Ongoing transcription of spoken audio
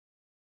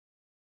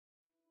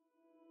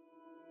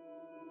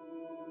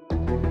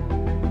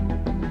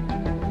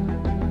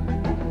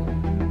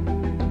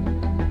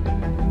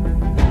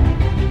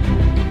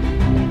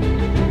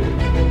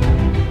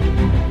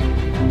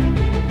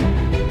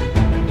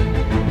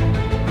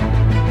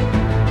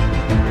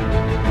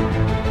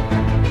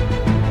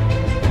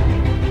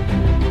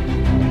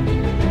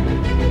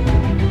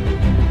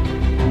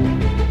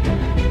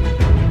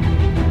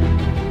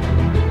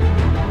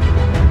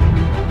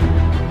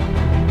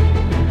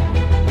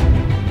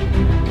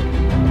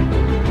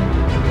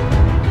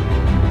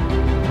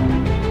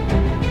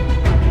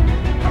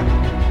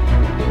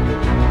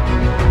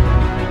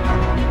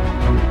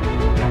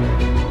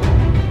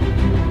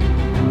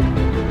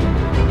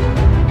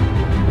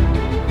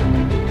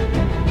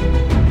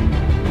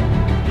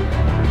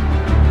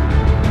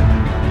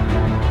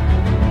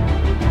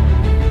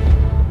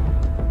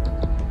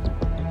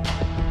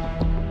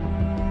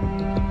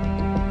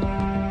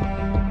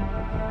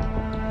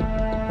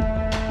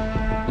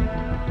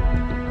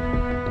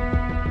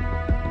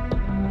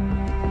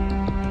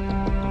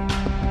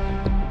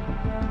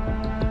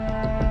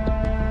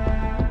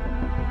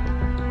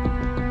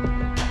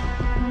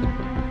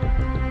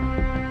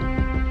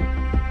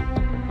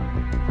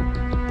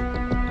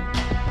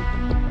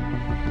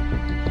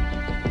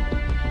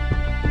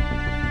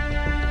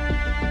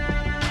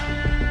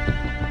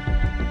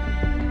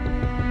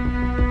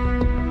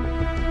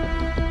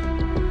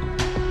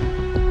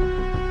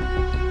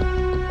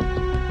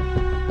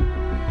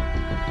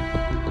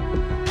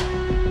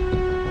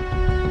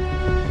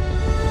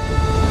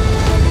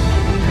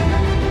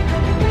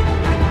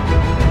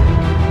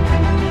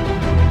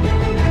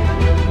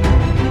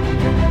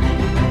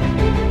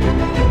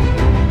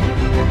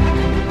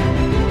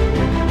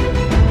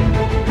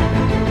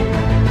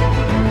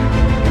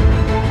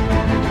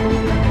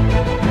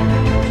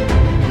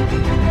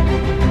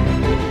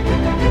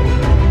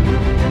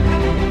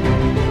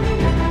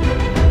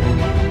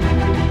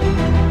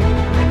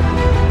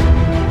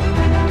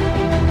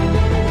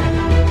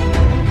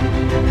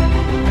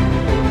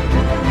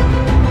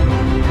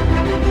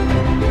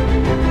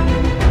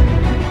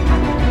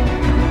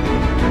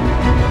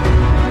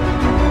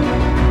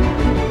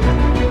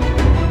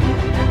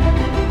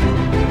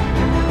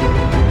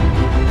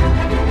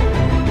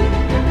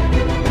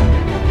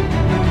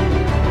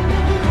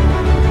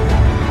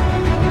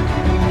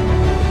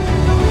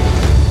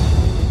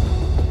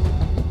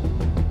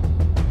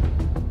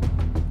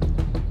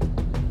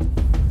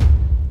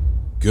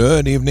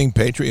Good evening,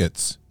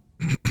 Patriots.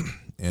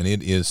 And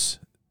it is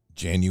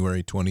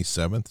January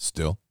 27th,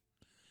 still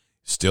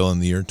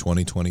in the year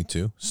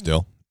 2022,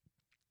 still.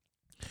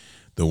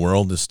 The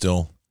world is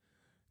still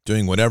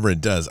doing whatever it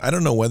does. I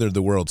don't know whether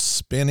the world's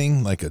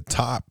spinning like a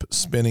top,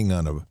 spinning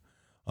on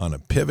a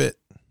pivot,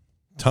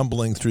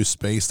 tumbling through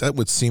space. That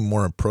would seem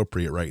more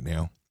appropriate right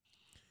now.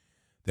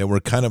 That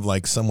we're kind of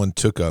like someone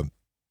took one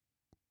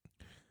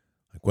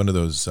of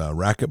those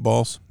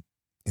racquetballs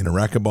in a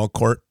racquetball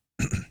court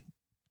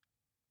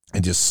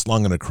and just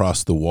slung it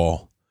across the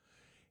wall.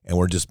 And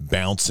we're just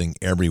bouncing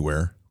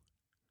everywhere.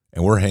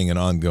 And we're hanging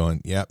on going,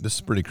 yeah, this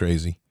is pretty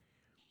crazy.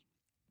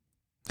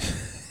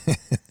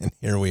 And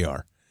here we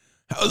are.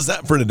 How's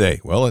that for today?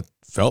 Well, it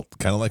felt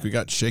kind of like we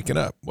got shaken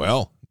up.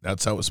 Well,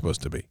 that's how it's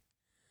supposed to be.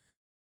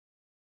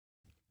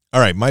 All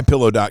right,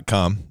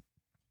 MyPillow.com.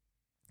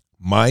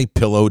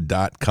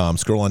 MyPillow.com.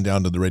 Scroll on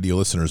down to the radio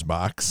listeners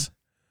box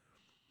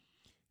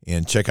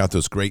and check out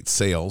those great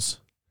sales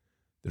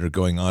that are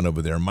going on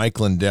over there. Mike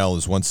Lindell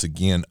is once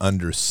again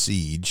under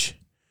siege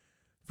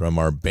from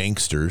our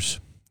banksters.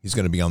 He's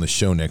going to be on the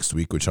show next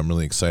week, which I'm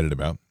really excited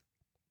about.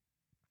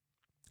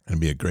 It'll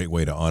be a great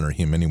way to honor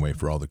him anyway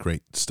for all the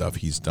great stuff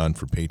he's done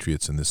for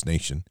Patriots in this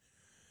nation.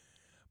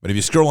 But if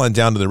you scroll on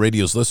down to the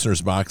radio's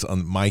listeners box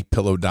on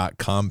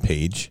mypillow.com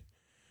page,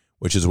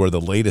 which is where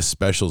the latest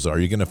specials are,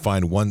 you're going to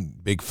find one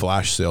big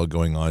flash sale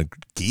going on.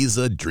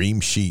 Giza Dream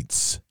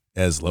Sheets,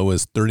 as low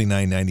as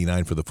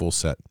 $39.99 for the full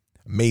set.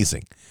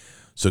 Amazing.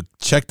 So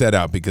check that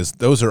out, because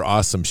those are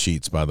awesome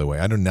sheets, by the way.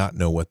 I do not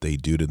know what they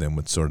do to them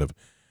with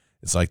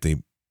it's like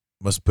they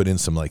must put in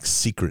some like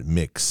secret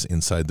mix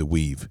inside the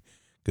weave,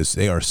 because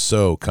they are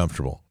so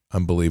comfortable.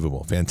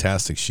 Unbelievable.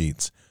 Fantastic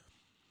sheets.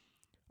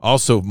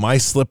 Also, My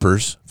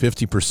Slippers,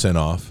 50%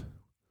 off.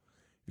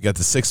 You got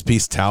the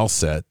 6-piece towel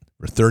set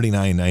for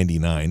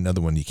 $39.99.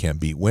 Another one you can't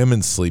beat.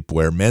 Women's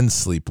sleepwear, men's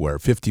sleepwear,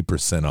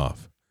 50%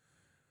 off.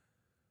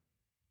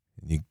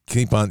 You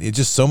keep on, it's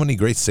just so many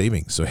great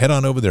savings. So head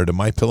on over there to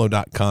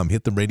mypillow.com,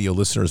 hit the radio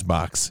listeners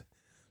box,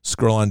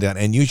 scroll on down,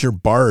 and use your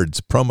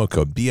BARDS promo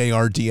code,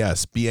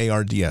 BARDS,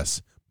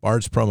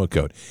 BARDS promo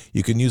code.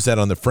 You can use that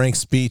on the Frank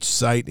Speech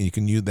site, and you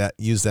can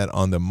use that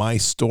on the My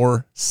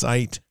Store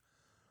site.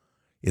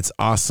 It's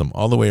awesome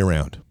all the way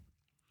around.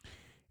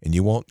 And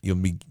you'll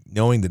be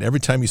knowing that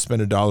every time you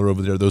spend $1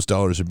 over there, those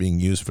dollars are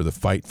being used for the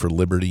fight for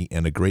liberty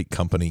and a great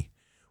company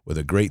with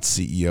a great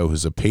CEO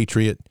who's a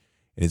patriot,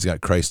 and he's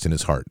got Christ in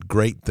his heart.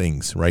 Great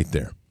things right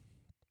there.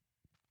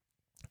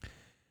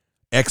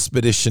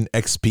 Expedition,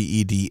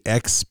 XPED,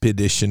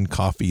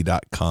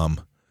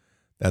 expeditioncoffee.com.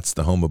 That's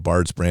the home of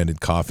Bard's branded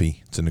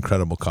coffee. It's an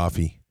incredible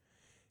coffee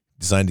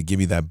designed to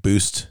give you that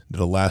boost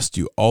that'll last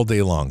you all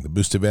day long. The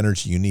boost of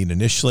energy you need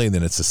initially, and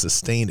then it's a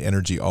sustained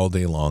energy all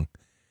day long.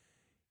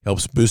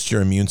 Helps boost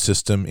your immune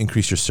system,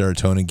 increase your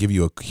serotonin, give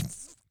you a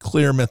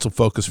clear mental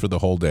focus for the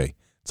whole day.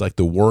 It's like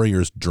the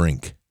warrior's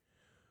drink.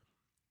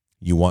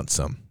 You want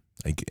some.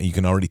 You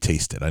can already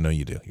taste it. I know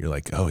you do. You're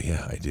like, oh,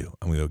 yeah, I do.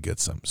 I'm going to go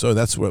get some. So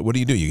that's what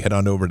do? You head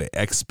on over to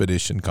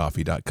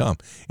expeditioncoffee.com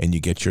and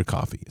you get your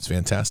coffee. It's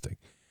fantastic.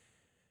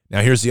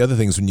 Now, here's the other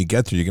things. When you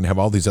get there, you're going to have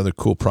all these other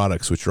cool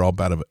products, which are all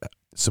about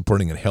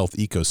supporting a health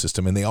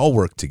ecosystem, and they all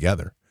work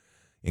together,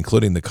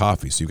 including the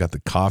coffee. So you've got the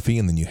coffee,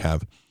 and then you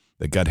have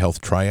the gut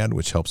health triad,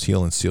 which helps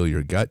heal and seal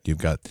your gut. You've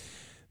got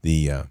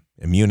the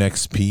Immune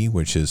XP,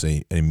 which is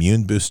an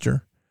immune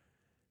booster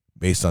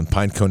based on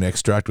pine cone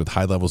extract with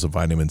high levels of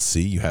vitamin C.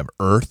 You have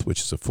Earth,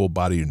 which is a full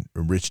body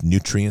rich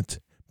nutrient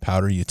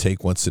powder you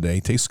take once a day.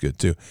 Tastes good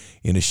too.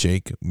 In a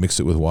shake, mix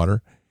it with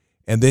water.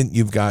 And then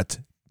you've got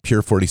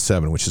Pure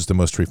 47, which is the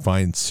most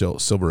refined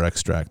silver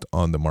extract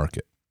on the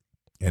market.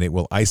 And it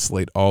will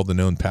isolate all the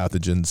known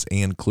pathogens,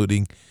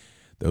 including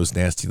those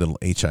nasty little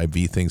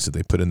HIV things that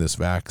they put in this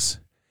vax.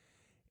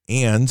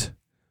 And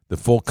the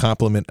full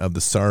complement of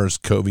the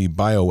SARS-CoV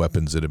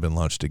bioweapons that have been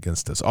launched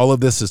against us. All of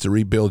this is to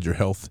rebuild your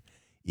health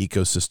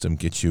ecosystem,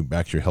 get you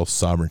back to your health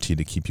sovereignty,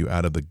 to keep you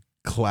out of the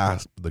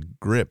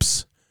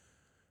grips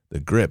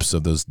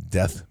of those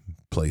death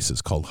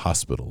places called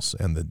hospitals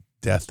and the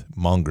death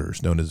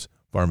mongers known as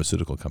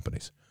pharmaceutical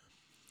companies.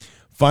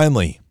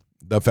 Finally,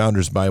 the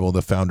Founders Bible,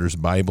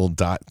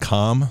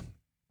 thefoundersbible.com.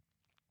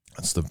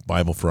 That's the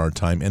Bible for our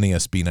time,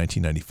 NASB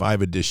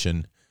 1995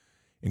 edition.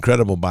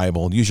 Incredible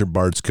Bible. Use your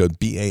BARDS code,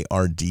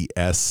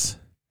 BARDS,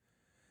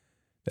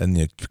 and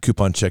the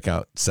coupon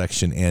checkout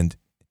section, and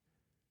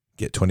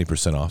get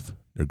 20% off.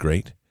 They're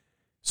great.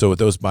 So with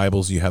those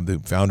Bibles, you have the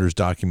Founders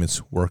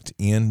documents worked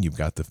in. You've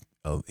got the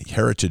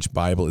Heritage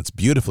Bible. It's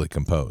beautifully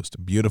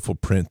composed, beautiful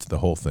print, the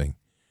whole thing.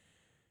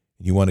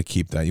 You want to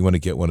keep that. You want to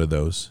get one of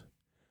those.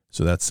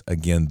 So that's,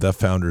 again,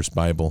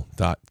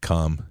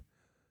 thefoundersbible.com.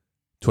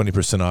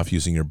 20% off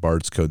using your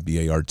BARDS code,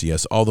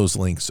 BARDS. All those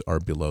links are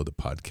below the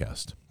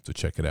podcast, so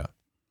check it out.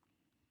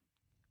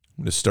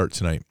 I'm going to start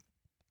tonight.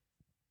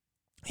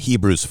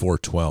 Hebrews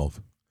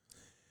 4:12.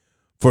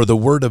 For the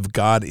word of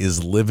God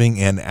is living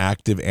and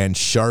active and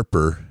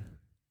sharper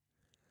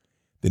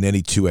than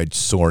any two-edged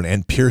sword,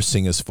 and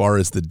piercing as far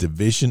as the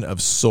division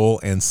of soul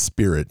and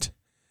spirit,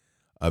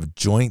 of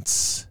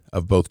joints,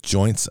 of both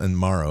joints and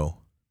marrow,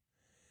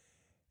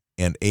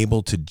 and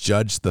able to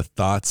judge the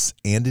thoughts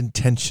and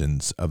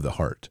intentions of the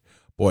heart.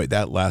 Boy,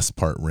 that last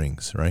part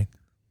rings, right?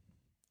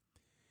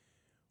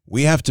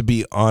 We have to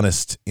be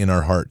honest in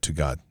our heart to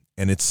God.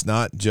 And it's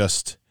not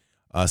just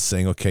us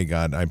saying, okay,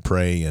 God, I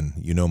pray and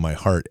you know my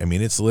heart. I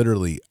mean, it's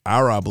literally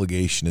our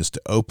obligation is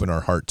to open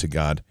our heart to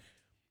God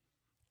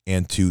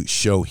and to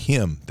show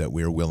him that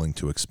we are willing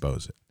to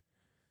expose it.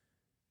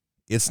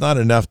 It's not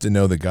enough to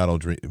know that God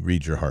will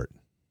read your heart.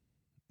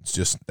 It's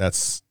just,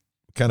 that's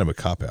kind of a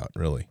cop-out,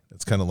 really.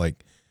 It's kind of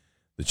like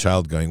the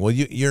child going, well,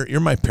 you're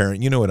my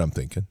parent. You know what I'm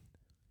thinking.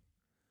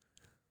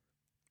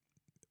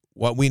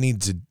 What we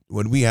need to,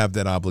 when we have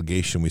that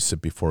obligation, we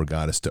sit before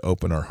God, is to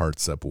open our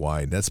hearts up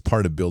wide. That's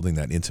part of building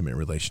that intimate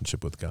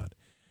relationship with God.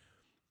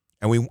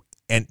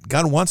 And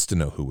God wants to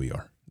know who we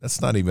are. That's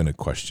not even a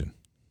question.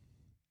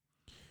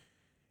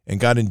 And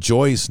God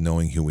enjoys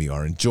knowing who we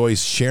are,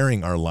 enjoys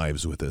sharing our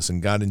lives with us,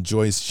 and God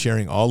enjoys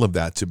sharing all of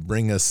that to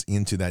bring us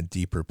into that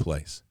deeper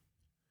place.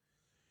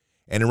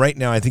 And right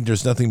now, I think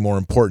there's nothing more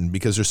important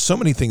because there's so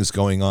many things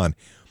going on.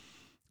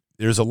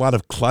 There's a lot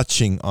of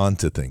clutching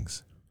onto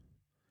things.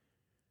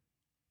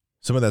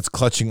 Some of that's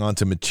clutching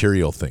onto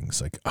material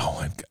things like,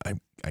 oh,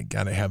 I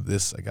got to have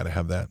this, I got to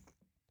have that.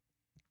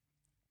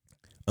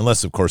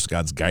 Unless, of course,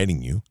 God's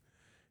guiding you,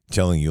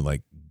 telling you,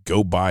 like,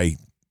 go buy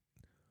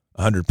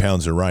 100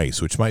 pounds of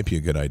rice, which might be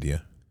a good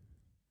idea.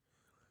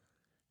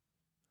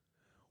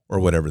 Or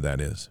whatever that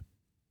is.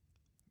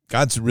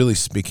 God's really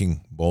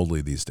speaking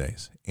boldly these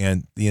days.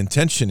 And the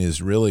intention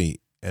is really,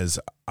 as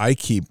I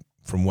keep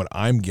from what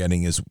I'm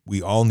getting, is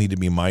we all need to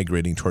be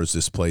migrating towards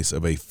this place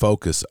of a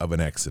focus of an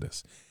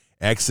exodus.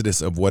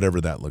 Exodus of whatever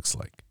that looks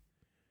like.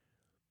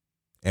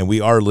 And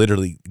we are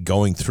literally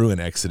going through an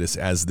exodus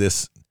as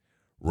this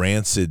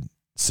rancid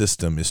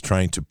system is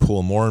trying to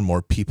pull more and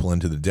more people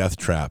into the death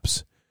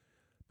traps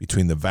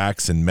between the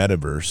vax and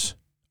metaverse,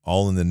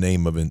 all in the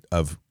name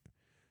of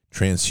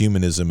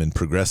transhumanism and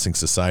progressing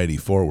society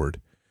forward.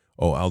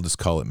 Oh, I'll just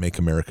call it Make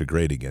America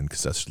Great Again,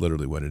 because that's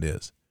literally what it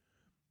is.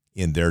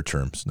 In their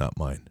terms, not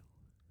mine.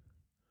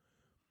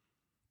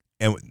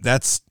 And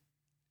that's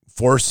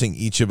forcing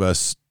each of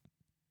us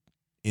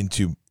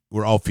into,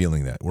 we're all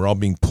feeling that. We're all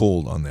being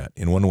pulled on that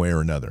in one way or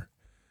another.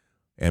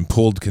 And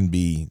pulled can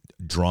be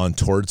drawn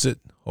towards it.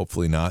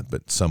 Hopefully not,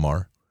 but some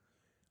are.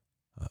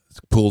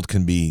 Pulled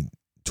can be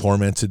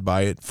tormented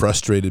by it,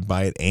 frustrated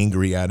by it,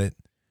 angry at it,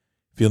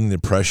 feeling the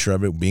pressure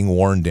of it, being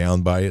worn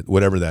down by it,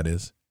 whatever that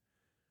is.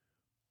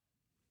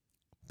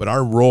 But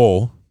our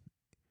role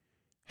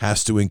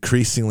has to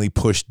increasingly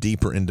push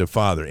deeper into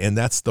Father. And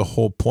that's the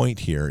whole point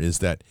here, is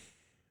that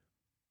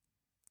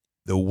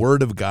the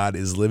Word of God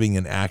is living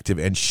and active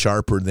and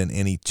sharper than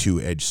any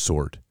two-edged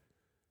sword.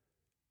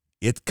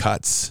 It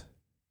cuts.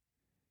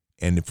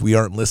 And if we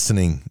aren't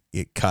listening,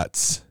 it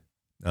cuts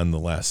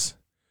nonetheless.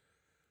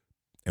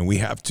 And we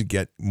have to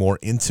get more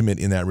intimate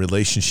in that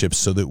relationship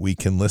so that we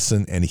can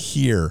listen and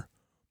hear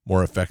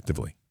more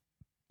effectively.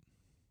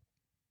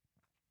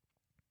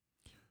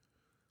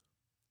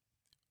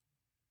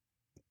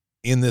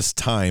 In this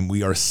time,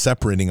 we are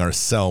separating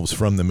ourselves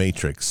from the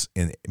matrix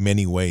in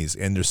many ways.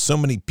 And there's so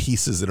many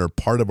pieces that are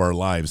part of our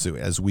lives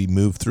as we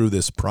move through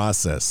this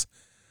process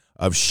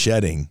of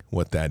shedding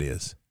what that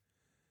is.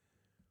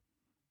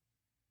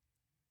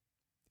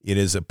 It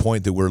is a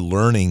point that we're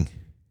learning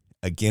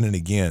again and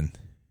again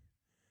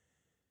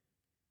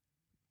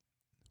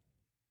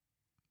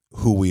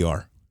who we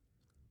are.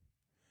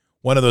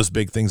 One of those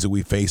big things that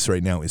we face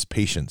right now is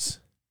patience.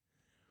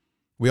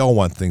 We all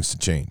want things to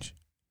change.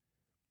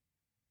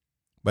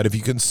 But if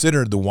you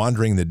consider the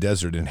wandering in the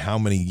desert and how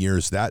many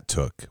years that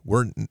took,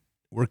 we're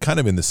kind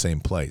of in the same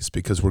place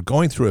because we're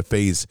going through a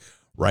phase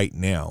right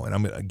now. And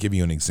I'm going to give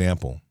you an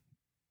example.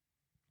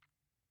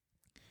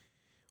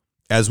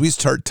 As we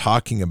start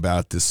talking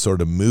about this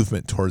sort of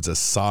movement towards a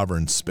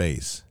sovereign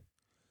space,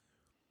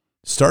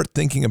 start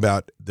thinking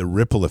about the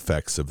ripple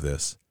effects of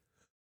this.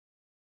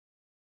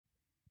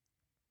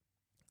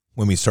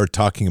 When we start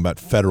talking about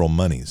federal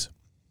monies.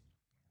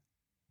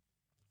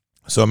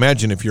 So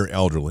imagine if you're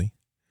elderly,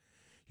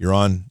 you're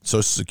on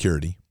Social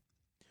Security,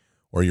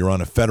 or you're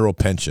on a federal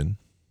pension.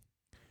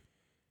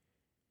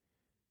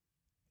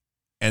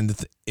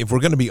 And if we're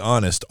going to be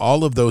honest,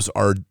 all of those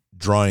are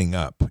drying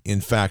up.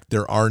 In fact,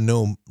 there are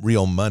no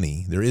real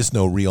money. There is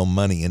no real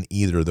money in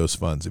either of those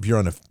funds. If you're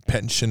on a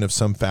pension of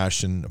some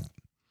fashion, a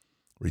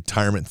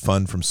retirement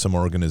fund from some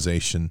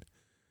organization,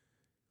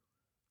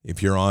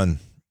 if you're on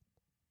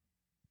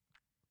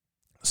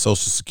Social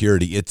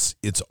Security,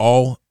 it's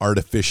all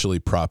artificially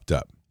propped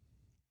up.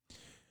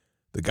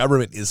 The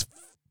government is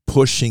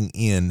pushing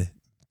in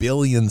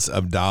billions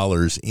of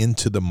dollars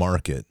into the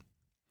market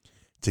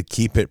to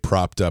keep it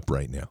propped up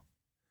right now.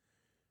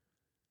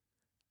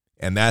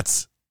 And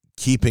that's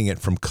keeping it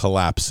from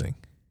collapsing.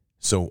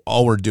 So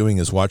all we're doing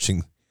is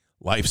watching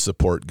life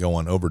support go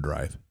on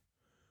overdrive,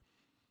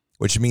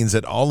 which means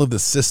that all of the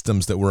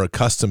systems that we're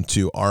accustomed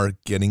to are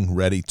getting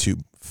ready to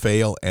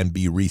fail and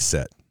be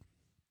reset.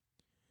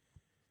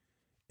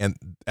 And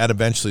that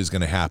eventually is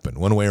going to happen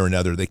one way or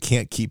another. They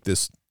can't keep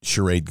this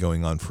charade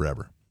going on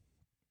forever.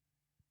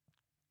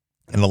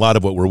 And a lot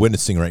of what we're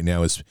witnessing right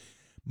now is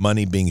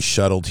money being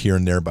shuttled here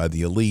and there by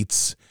the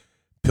elites,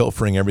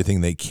 pilfering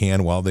everything they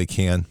can while they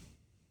can,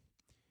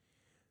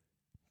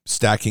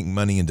 stacking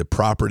money into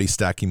property,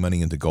 stacking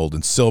money into gold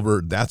and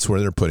silver. That's where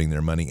they're putting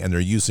their money. And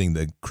they're using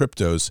the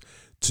cryptos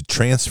to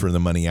transfer the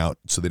money out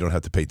so they don't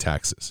have to pay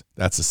taxes.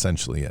 That's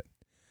essentially it.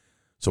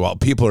 So while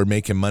people are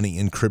making money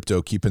in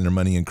crypto, keeping their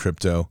money in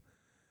crypto,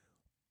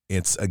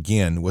 it's,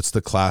 again, what's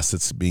the class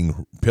that's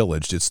being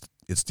pillaged?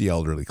 It's the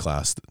elderly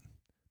class,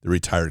 the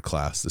retired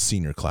class, the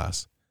senior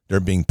class. They're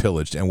being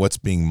pillaged. And what's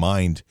being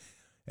mined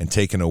and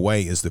taken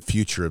away is the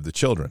future of the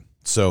children.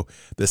 So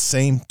the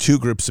same two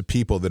groups of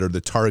people that are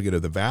the target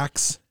of the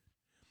vax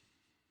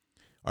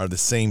are the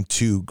same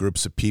two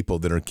groups of people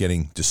that are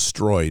getting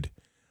destroyed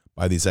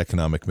by these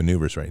economic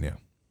maneuvers right now.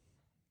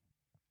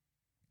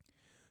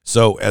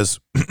 So as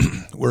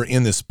we're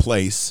in this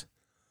place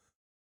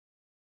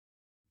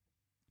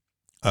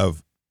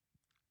of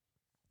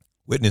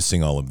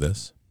witnessing all of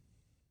this,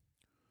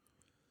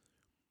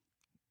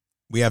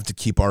 we have to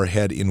keep our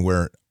head in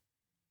where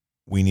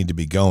we need to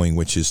be going,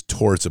 which is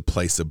towards a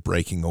place of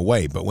breaking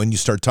away. But when you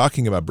start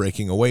talking about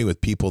breaking away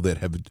with people that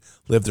have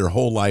lived their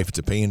whole life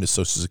to pay into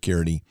Social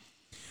Security,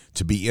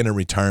 to be in a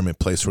retirement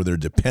place where they're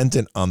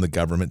dependent on the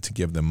government to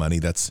give them money,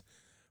 that's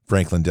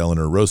Franklin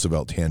Delano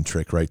Roosevelt hand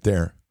trick right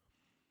there.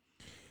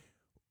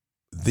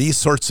 These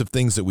sorts of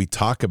things that we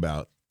talk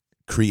about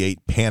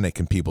create panic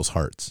in people's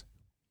hearts.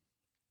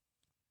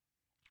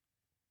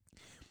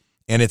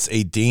 And it's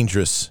a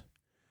dangerous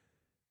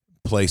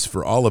place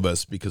for all of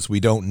us because we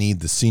don't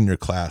need the senior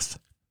class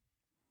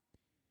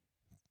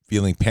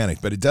feeling panic.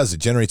 But it does.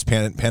 It generates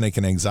panic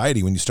and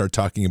anxiety when you start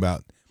talking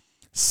about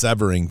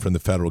severing from the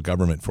federal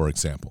government, for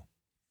example,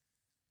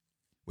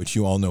 which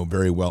you all know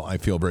very well. I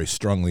feel very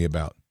strongly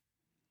about.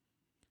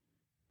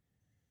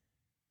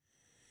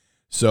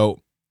 So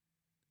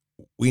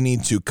we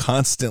need to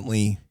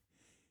constantly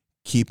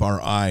keep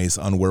our eyes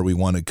on where we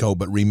want to go.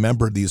 But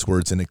remember these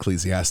words in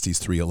Ecclesiastes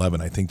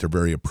 3:11. I think they're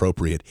very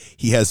appropriate.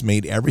 He has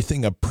made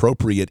everything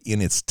appropriate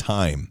in its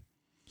time.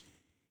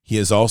 He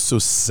has also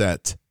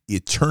set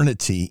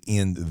eternity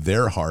in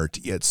their heart,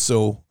 yet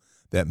so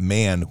that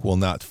man will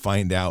not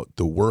find out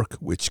the work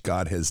which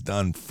God has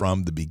done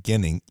from the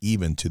beginning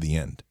even to the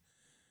end.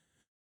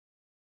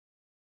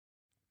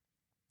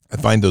 I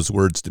find those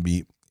words to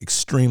be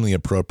extremely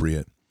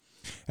appropriate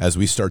as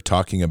we start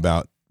talking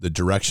about the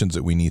directions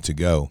that we need to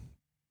go.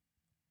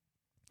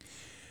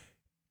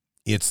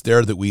 It's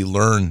there that we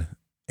learn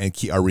and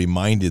are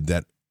reminded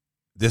that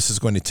this is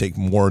going to take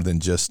more than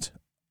just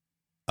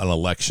an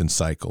election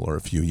cycle or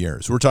a few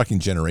years. We're talking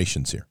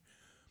generations here.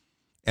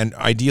 And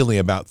ideally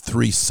about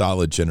 3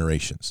 solid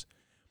generations.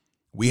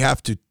 We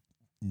have to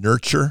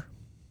nurture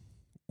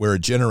where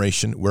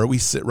we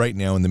sit right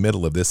now in the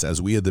middle of this,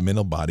 as we are the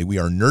middle body, we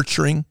are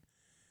nurturing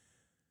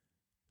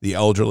the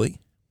elderly.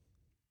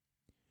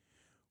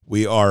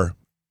 We are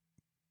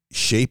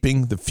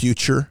shaping the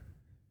future,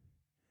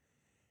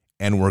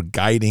 and we're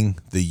guiding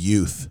the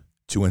youth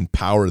to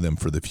empower them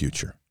for the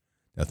future.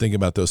 Now think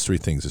about those 3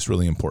 things. It's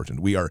really important.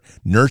 We are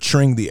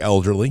nurturing the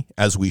elderly,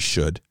 as we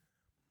should.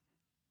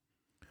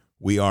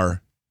 We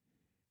are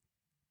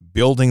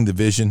building the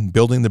vision,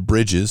 building the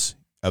bridges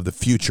of the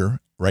future.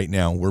 Right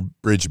now, we're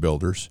bridge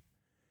builders.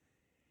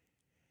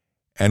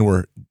 And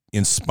we're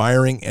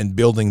inspiring and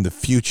building the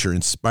future,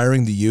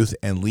 inspiring the youth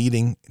and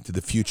leading to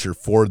the future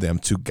for them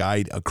to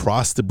guide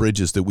across the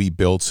bridges that we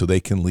build so they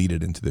can lead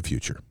it into the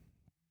future.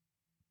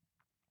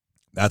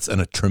 That's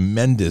a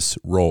tremendous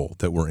role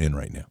that we're in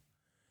right now.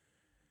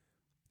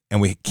 And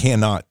we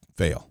cannot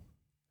fail.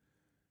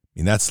 I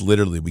mean, that's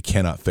literally, we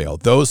cannot fail.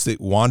 Those that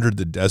wandered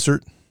the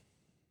desert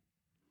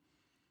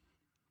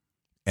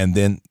and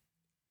then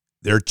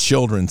their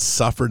children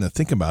suffered. Now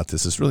think about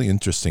this. It's really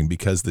interesting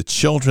because the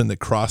children that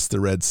crossed the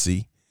Red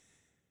Sea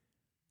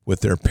with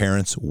their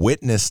parents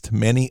witnessed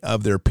many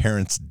of their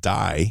parents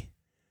die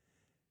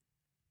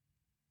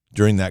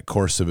during that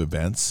course of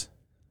events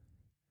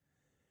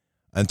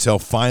until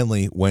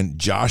finally when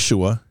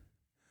Joshua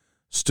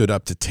stood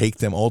up to take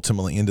them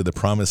ultimately into the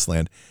promised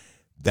land.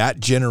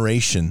 That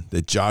generation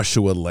that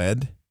Joshua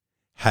led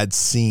had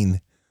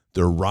seen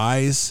the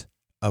rise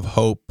of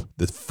hope,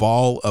 the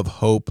fall of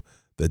hope,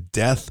 the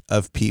death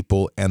of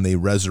people, and they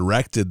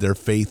resurrected their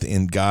faith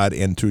in God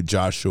and through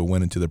Joshua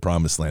went into the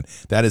promised land.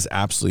 That is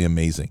absolutely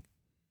amazing.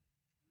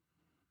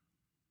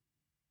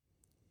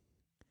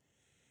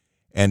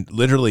 And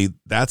literally,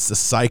 that's the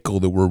cycle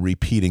that we're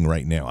repeating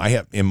right now. I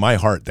have in my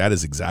heart, that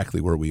is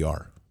exactly where we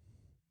are.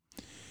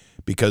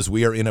 Because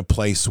we are in a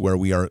place where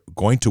we are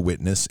going to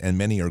witness, and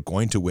many are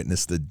going to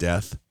witness the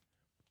death.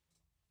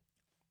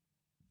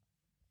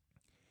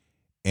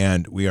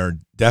 And we are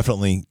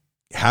definitely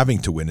having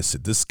to witness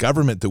it. This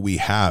government that we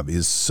have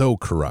is so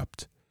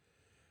corrupt.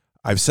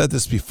 I've said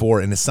this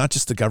before, and it's not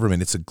just the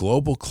government, it's a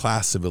global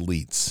class of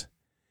elites.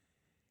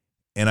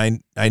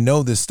 And I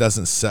know this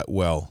doesn't set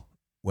well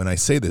when I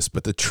say this,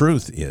 but the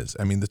truth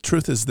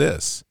is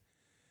this.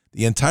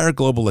 The entire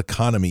global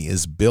economy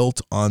is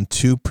built on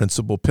two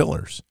principal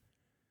pillars: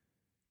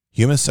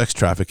 human sex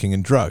trafficking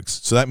and drugs.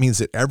 So that means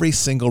that every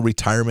single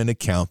retirement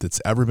account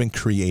that's ever been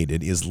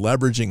created is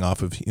leveraging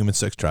off of human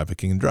sex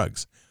trafficking and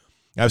drugs.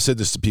 I've said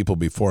this to people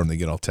before and they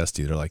get all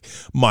testy. They're like,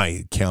 my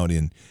account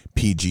in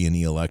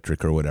PG&E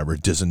Electric or whatever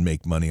doesn't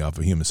make money off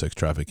of human sex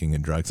trafficking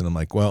and drugs. And I'm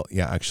like, well,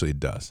 yeah, actually it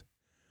does.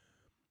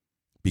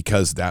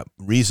 Because that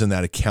reason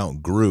that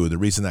account grew, the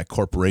reason that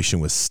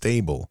corporation was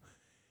stable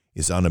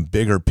is on a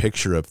bigger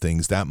picture of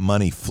things. That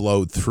money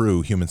flowed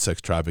through human sex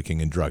trafficking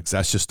and drugs.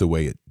 That's just the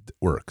way it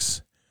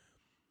works.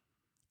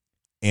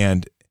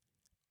 And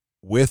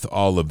with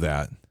all of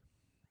that,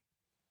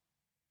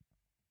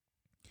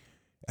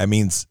 that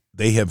means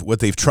what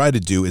they've tried to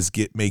do is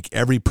make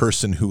every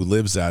person who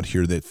lives out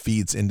here that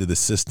feeds into the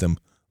system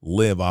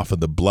live off of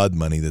the blood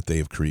money that they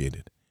have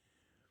created.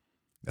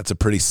 That's a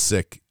pretty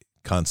sick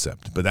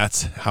concept, but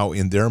that's how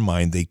in their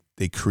mind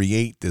they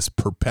create this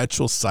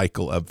perpetual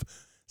cycle of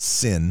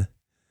sin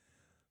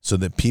so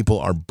that people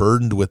are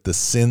burdened with the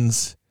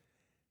sins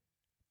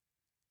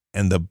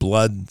and the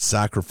blood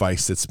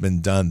sacrifice that's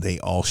been done. They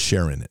all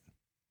share in it.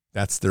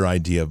 That's their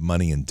idea of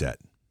money and debt.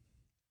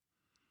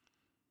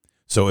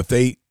 So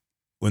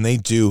when they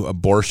do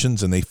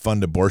abortions and they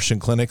fund abortion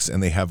clinics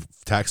and they have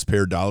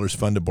taxpayer dollars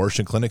fund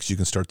abortion clinics, you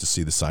can start to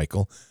see the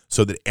cycle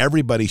so that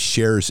everybody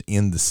shares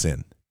in the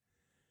sin.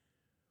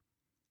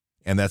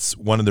 And that's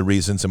one of the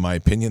reasons, in my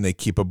opinion, they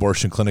keep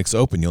abortion clinics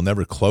open. You'll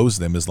never close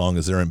them as long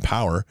as they're in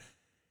power.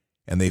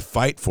 And they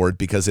fight for it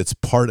because it's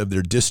part of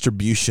their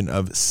distribution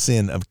of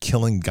sin, of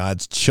killing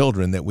God's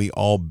children that we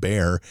all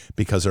bear,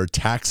 because our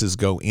taxes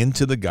go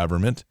into the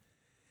government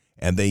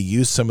and they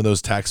use some of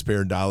those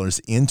taxpayer dollars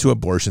into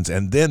abortions,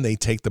 and then they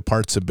take the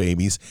parts of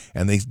babies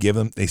and they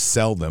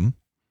sell them,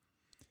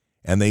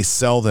 and they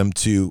sell them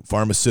to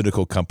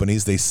pharmaceutical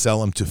companies. They sell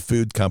them to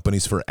food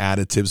companies for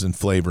additives and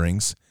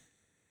flavorings.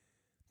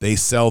 They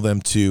sell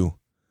them to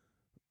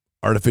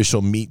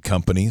artificial meat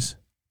companies.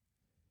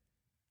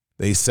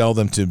 They sell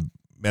them to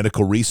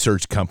medical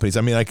research companies.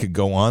 I mean, I could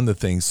go on the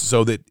things,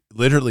 so that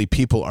literally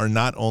people are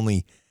not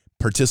only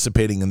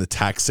participating in the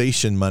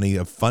taxation money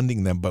of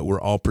funding them, but we're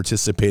all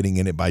participating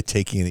in it by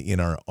taking it in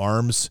our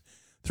arms,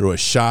 through a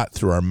shot,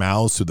 through our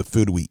mouths, through the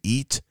food we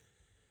eat.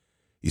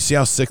 You see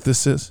how sick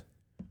this is?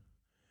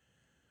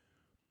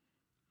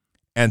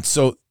 And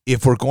so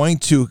if we're going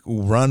to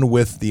run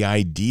with the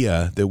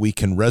idea that we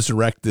can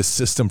resurrect this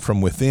system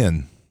from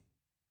within,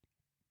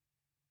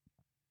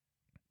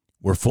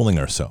 we're fooling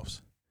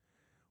ourselves.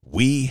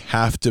 We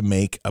have to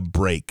make a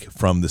break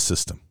from the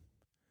system.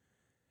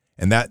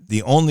 And that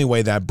the only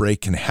way that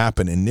break can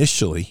happen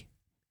initially,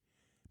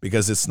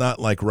 because it's not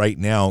like right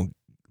now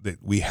that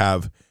we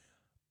have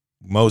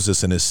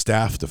Moses and his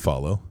staff to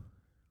follow.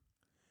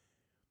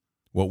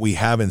 What we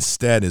have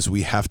instead is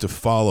we have to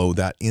follow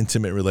that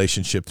intimate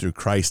relationship through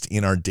Christ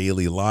in our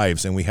daily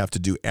lives, and we have to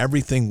do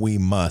everything we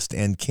must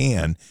and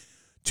can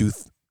to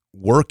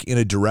work in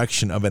a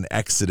direction of an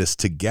exodus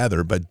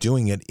together, but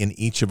doing it in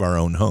each of our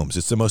own homes.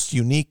 It's the most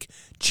unique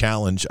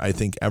challenge I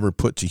think ever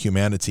put to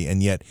humanity,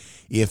 and yet,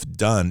 if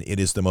done, it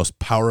is the most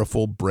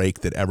powerful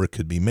break that ever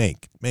could be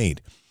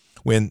made.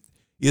 When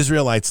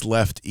Israelites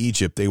left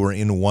Egypt, they were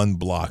in one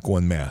block,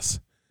 one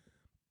mass,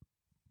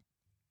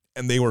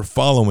 and they were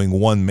following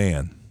one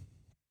man,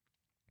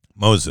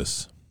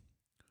 Moses.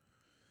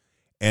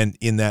 And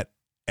in that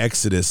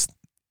exodus,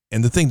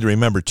 and the thing to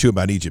remember, too,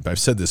 about Egypt, I've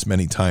said this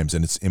many times,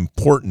 and it's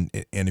important,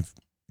 and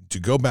to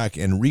go back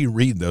and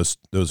reread those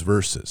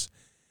verses.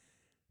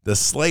 The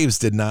slaves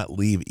did not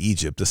leave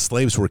Egypt. The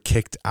slaves were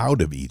kicked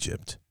out of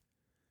Egypt.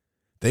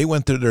 They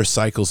went through their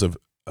cycles of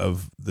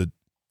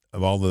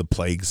all the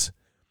plagues.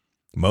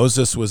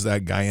 Moses was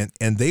that guy,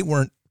 and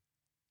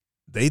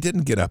they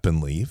didn't get up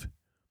and leave.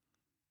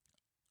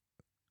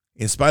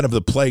 In spite of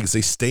the plagues,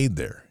 they stayed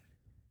there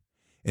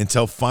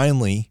until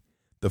finally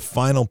the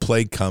final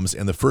plague comes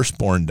and the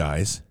firstborn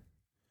dies,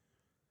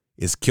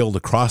 is killed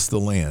across the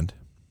land.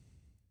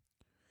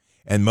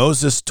 And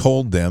Moses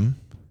told them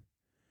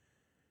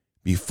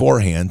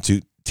beforehand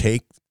to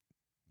take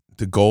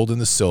the gold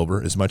and the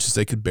silver, as much as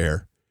they could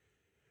bear.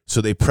 So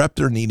they prepped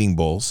their kneading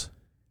bowls.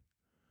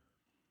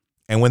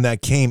 And when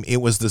that came,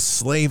 it was the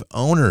slave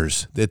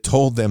owners that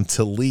told them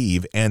to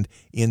leave, and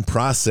in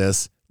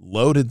process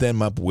loaded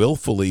them up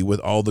willfully with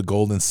all the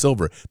gold and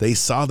silver. They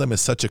saw them as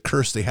such a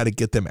curse, they had to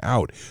get them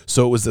out.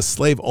 So it was the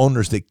slave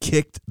owners that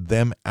kicked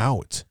them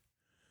out.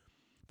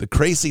 The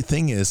crazy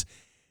thing is,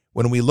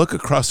 when we look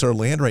across our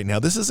land right now,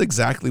 this is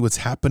exactly what's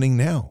happening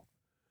now.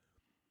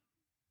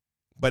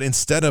 But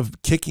instead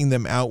of kicking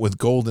them out with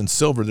gold and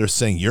silver, they're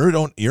saying, you're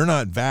not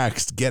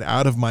vaxxed, get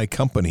out of my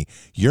company.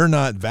 You're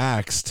not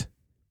vaxxed,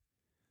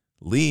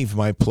 leave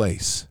my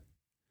place.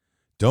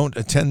 Don't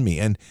attend me.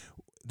 And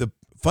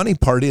funny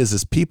part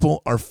is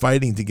people are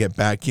fighting to get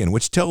back in,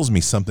 which tells me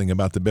something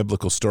about the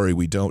biblical story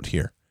we don't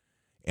hear.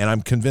 And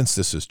I'm convinced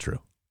this is true.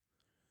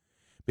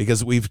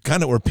 Because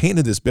we're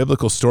painted this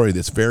biblical story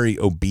that's very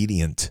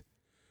obedient.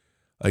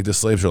 Like the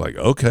slaves are like,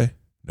 okay,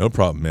 no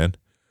problem, man.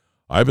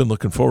 I've been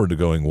looking forward to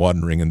going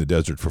wandering in the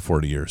desert for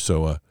 40 years.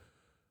 So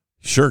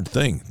Sure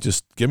thing.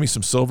 Just give me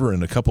some silver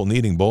and a couple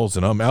kneading bowls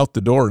and I'm out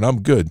the door and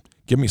I'm good.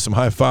 Give me some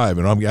high five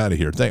and I'm out of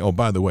here. Oh,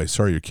 by the way,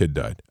 sorry your kid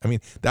died. I mean,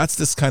 that's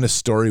this kind of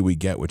story we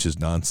get, which is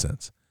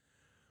nonsense.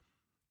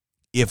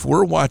 If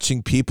we're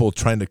watching people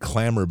trying to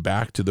clamber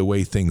back to the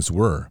way things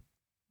were,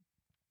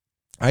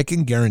 I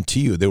can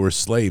guarantee you there were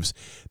slaves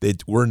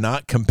that were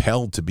not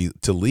compelled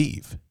to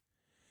leave.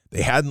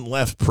 They hadn't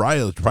left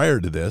prior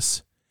to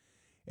this.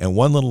 And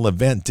one little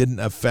event didn't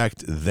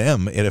affect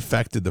them. It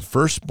affected the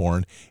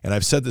firstborn. And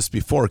I've said this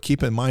before,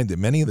 keep in mind that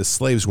many of the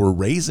slaves were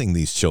raising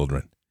these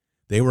children.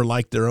 They were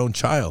like their own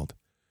child.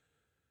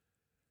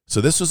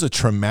 So this was a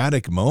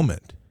traumatic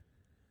moment.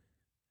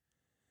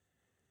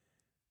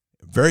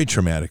 Very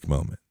traumatic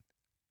moment.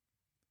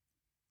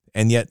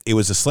 And yet it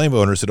was the slave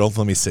owners that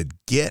ultimately said,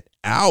 get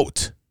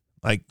out.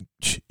 Like,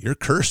 you're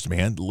cursed,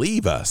 man.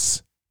 Leave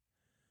us.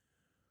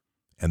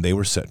 And they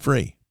were set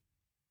free.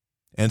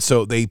 And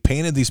so they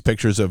painted these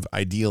pictures of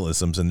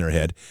idealisms in their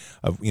head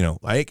of,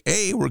 like,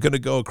 hey, we're going to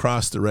go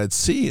across the Red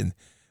Sea. And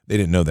they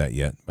didn't know that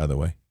yet, by the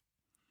way.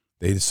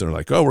 They just sort of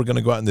like, oh, we're going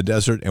to go out in the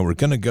desert and we're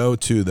going to go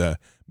to the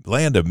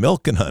land of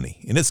milk and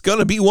honey. And it's going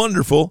to be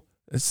wonderful.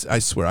 I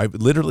swear, I've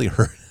literally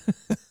heard,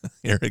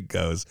 here it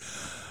goes.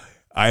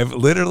 I've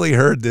literally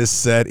heard this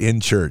said in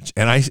church.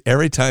 And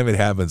every time it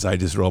happens, I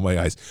just roll my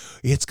eyes.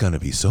 It's going to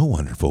be so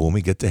wonderful when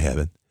we get to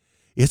heaven.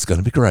 It's going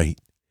to be great.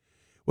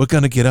 We're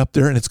going to get up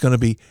there and it's going to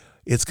be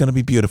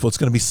beautiful. It's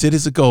going to be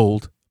cities of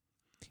gold.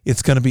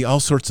 It's going to be all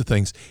sorts of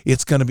things.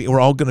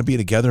 We're all going to be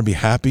together and be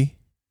happy.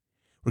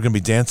 We're going to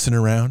be dancing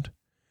around.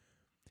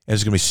 And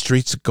there's going to be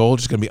streets of gold.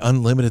 There's going to be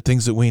unlimited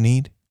things that we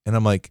need. And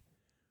I'm like,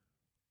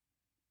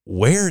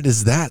 where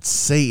does that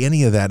say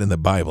any of that in the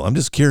Bible? I'm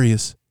just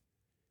curious.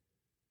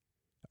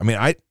 I mean,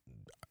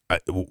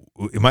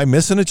 am I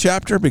missing a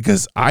chapter?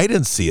 Because I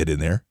didn't see it in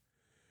there.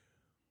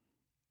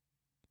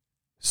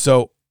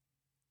 So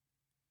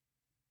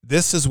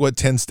this is what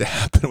tends to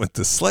happen with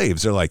the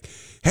slaves. They're like,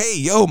 hey,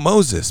 yo,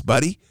 Moses,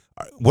 buddy,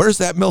 where's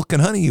that milk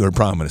and honey you were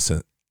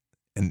promising?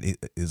 And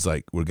it's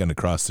like, we're going to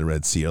cross the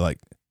Red Sea. You're like,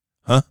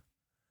 huh?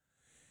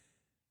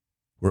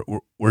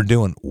 We're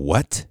doing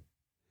what?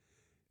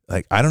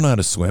 Like, I don't know how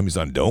to swim. He's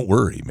on, don't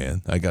worry,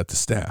 man. I got the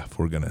staff.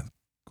 We're going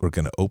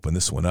to open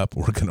this one up.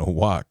 We're going to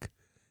walk.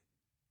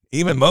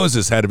 Even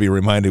Moses had to be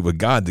reminded with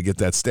God to get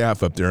that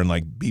staff up there and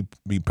like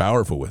be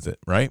powerful with it,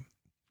 right?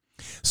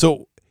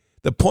 So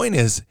the point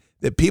is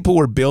that people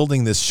were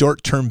building this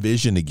short-term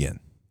vision again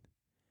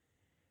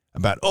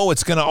about,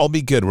 it's going to all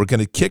be good. We're going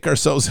to kick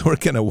ourselves. We're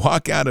going to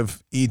walk out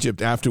of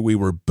Egypt after we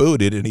were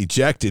booted and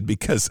ejected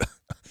because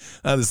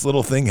this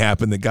little thing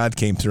happened that God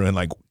came through and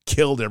like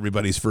killed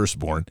everybody's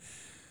firstborn.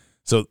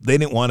 So they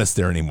didn't want us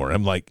there anymore.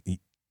 I'm like,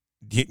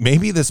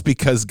 maybe that's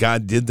because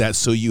God did that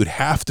so you'd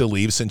have to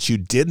leave since you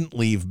didn't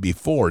leave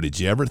before. Did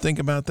you ever think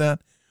about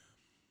that?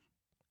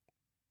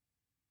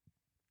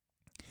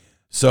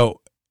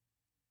 So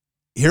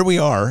here we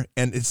are,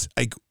 and it's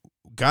like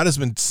God has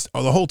been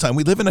the whole time.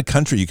 We live in a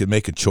country you could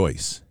make a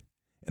choice.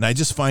 And I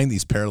just find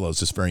these parallels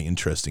just very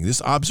interesting.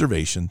 These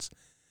observations.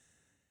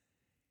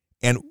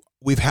 And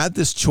we've had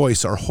this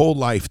choice our whole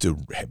life to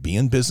be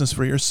in business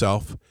for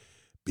yourself,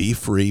 be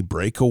free,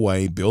 break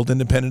away, build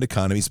independent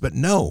economies. But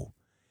no,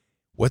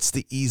 what's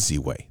the easy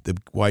way? The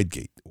wide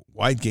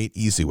gate,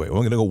 easy way. Well,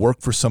 I'm going to go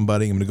work for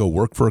somebody. I'm going to go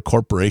work for a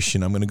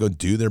corporation. I'm going to go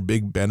do their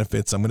big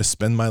benefits. I'm going to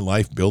spend my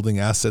life building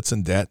assets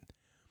and debt.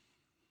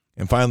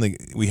 And finally,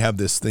 we have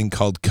this thing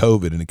called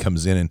COVID, and it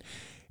comes in, and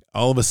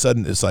all of a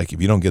sudden, it's like, if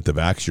you don't get the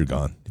vax, you're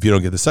gone. If you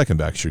don't get the second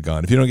vax, you're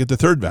gone. If you don't get the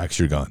third vax,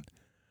 you're gone.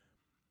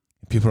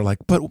 And people are like,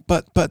 but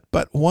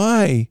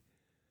why?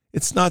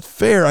 It's not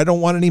fair. I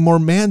don't want any more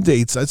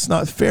mandates. It's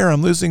not fair.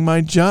 I'm losing my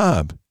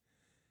job.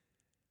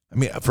 I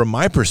mean, from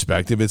my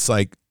perspective, it's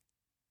like,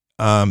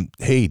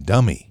 hey,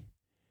 dummy,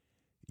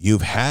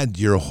 you've had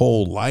your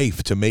whole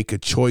life to make a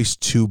choice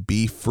to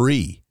be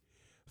free.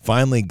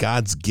 Finally,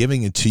 God's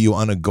giving it to you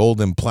on a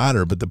golden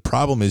platter, but the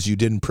problem is you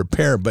didn't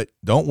prepare. But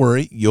don't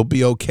worry, you'll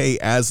be okay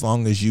as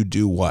long as you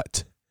do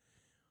what?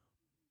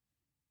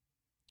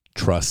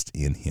 Trust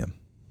in him.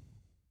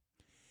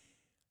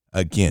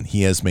 Again,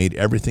 he has made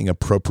everything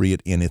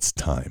appropriate in its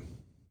time,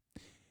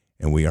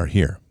 and we are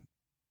here.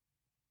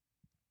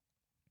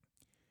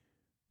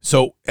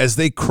 So as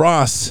they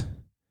cross,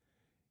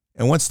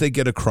 and once they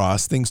get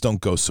across, things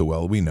don't go so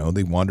well. We know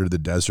they wander the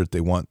desert.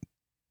 They want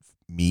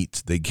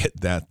meat. They get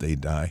that. They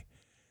die.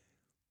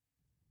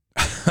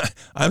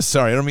 I'm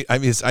sorry. I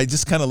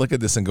just kind of look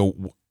at this and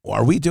go,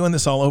 are we doing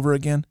this all over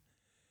again?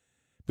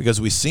 Because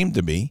we seem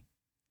to be.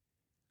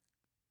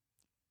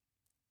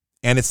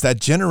 And it's that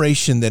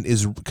generation that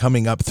is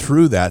coming up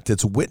through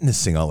that's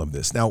witnessing all of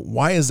this. Now,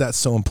 why is that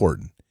so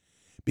important?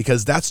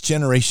 Because that's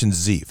Generation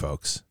Z,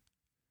 folks.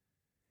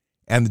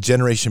 And the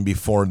generation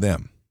before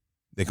them,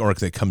 or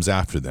that comes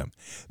after them.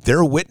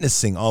 They're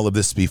witnessing all of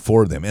this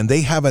before them, and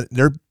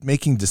they're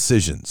making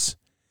decisions.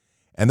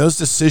 And those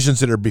decisions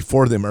that are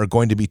before them are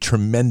going to be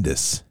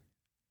tremendous.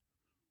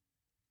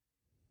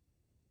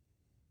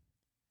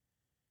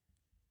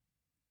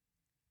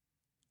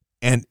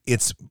 And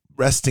it's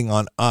resting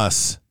on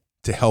us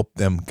to help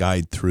them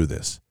guide through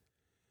this.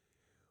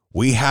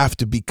 We have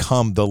to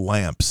become the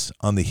lamps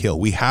on the hill.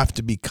 We have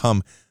to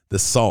become the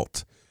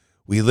salt.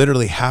 We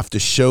literally have to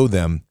show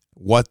them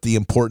what the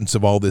importance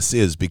of all this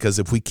is, because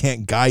if we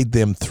can't guide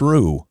them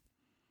through,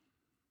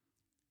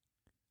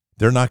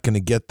 they're not going to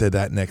get to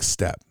that next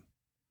step.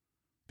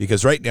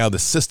 Because right now the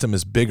system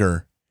is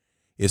bigger,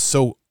 is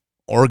so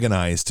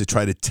organized to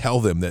try to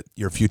tell them that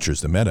your future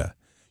is the meta.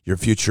 Your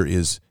future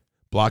is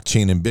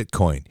blockchain and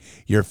Bitcoin.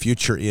 Your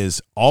future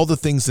is all the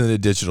things in the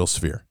digital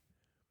sphere.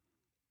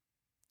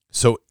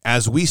 So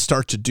as we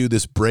start to do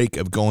this break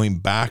of going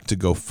back to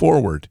go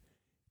forward,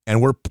 and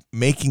we're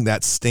making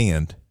that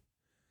stand,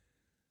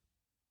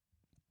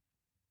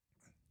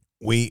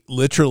 we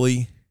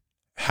literally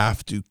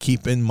have to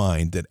keep in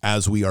mind that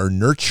as we are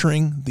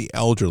nurturing the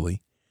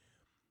elderly,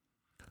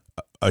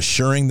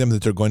 assuring them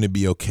that they're going to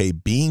be okay,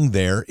 being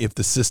there if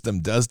the system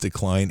does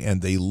decline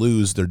and they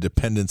lose their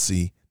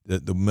dependency,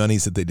 the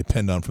monies that they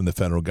depend on from the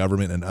federal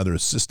government and other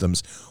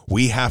systems,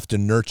 we have to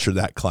nurture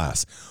that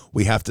class.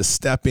 We have to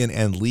step in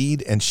and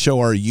lead and show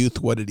our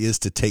youth what it is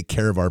to take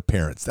care of our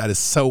parents. That is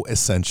so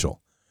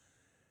essential.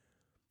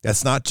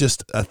 That's not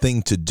just a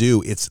thing to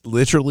do. It's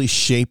literally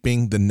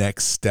shaping the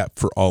next step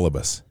for all of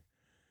us.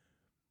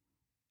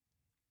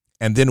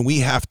 And then we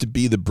have to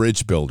be the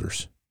bridge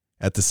builders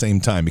at the same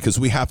time, because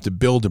we have to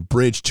build a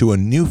bridge to a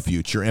new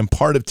future. And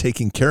part of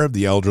taking care of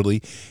the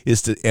elderly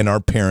is to, and our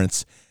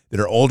parents that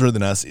are older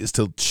than us, is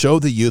to show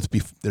the youth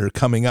that are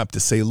coming up to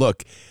say,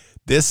 look,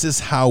 this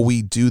is how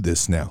we do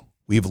this now.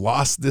 We've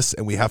lost this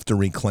and we have to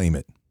reclaim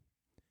it.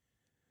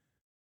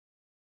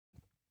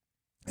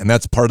 And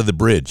that's part of the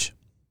bridge.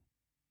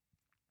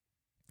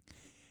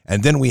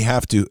 And then we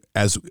have to,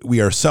 as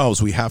we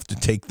ourselves, we have to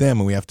take them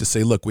and we have to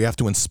say, look, we have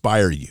to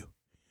inspire you.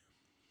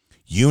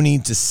 You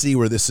need to see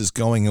where this is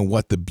going and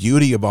what the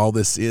beauty of all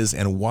this is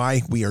and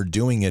why we are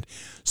doing it,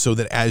 so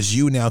that as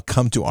you now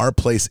come to our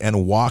place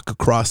and walk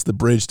across the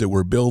bridge that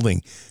we're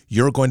building,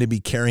 you're going to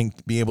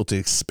be able to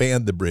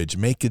expand the bridge,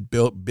 make it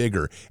built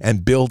bigger,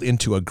 and build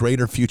into a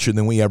greater future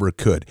than we ever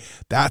could.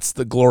 That's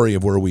the glory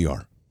of where we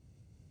are.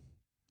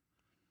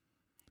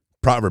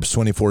 Proverbs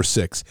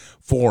 24:6,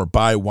 for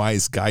by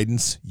wise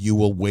guidance you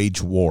will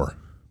wage war,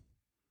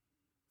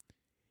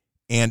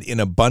 and in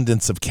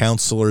abundance of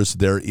counselors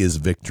there is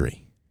victory.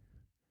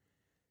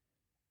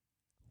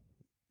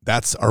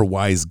 That's our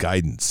wise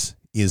guidance,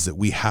 is that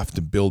we have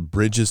to build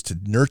bridges to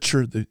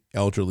nurture the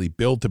elderly,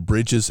 build the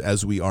bridges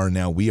as we are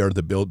now. We are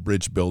the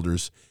bridge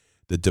builders,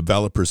 the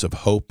developers of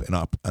hope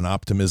and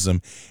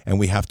optimism, and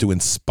we have to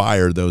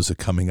inspire those that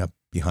are coming up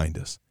behind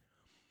us.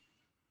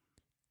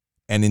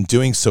 And in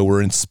doing so,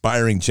 we're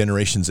inspiring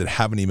generations that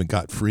haven't even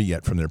got free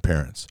yet from their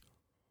parents.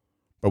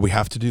 But we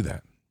have to do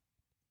that.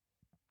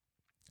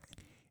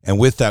 And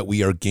with that,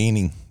 we are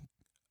gaining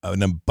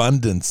an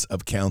abundance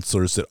of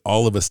counselors that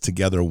all of us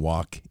together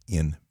walk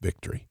in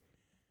victory.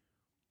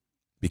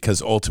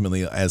 Because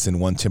ultimately, as in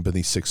 1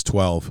 Timothy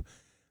 6:12,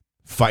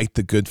 fight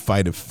the good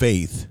fight of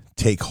faith,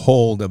 take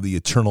hold of the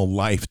eternal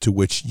life to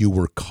which you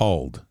were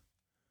called,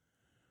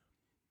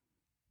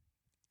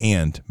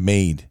 and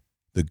made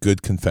the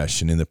good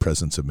confession in the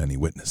presence of many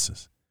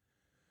witnesses.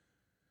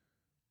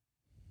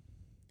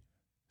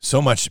 So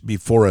much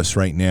before us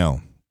right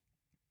now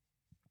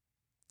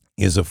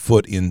is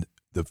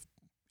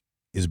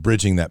is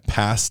bridging that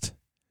past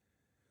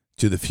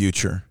to the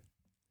future,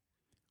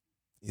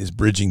 is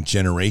bridging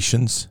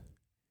generations,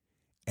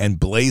 and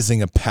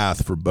blazing a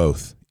path for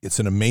both. It's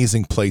an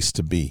amazing place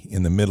to be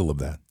in the middle of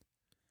that.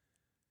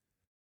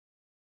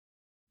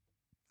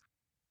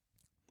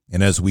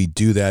 And as we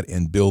do that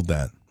and build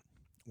that,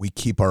 we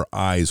keep our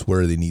eyes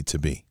where they need to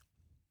be.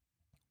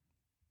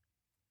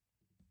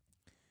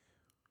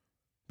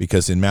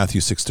 Because in Matthew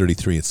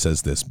 6:33 it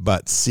says this,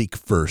 but seek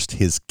first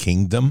his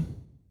kingdom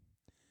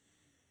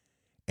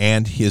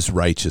and his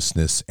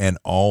righteousness, and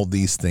all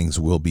these things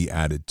will be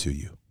added to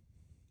you.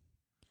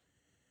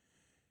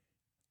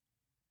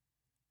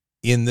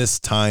 In this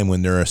time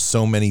when there are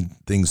so many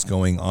things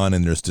going on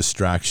and there's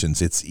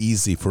distractions, it's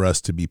easy for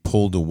us to be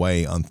pulled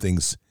away on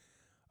things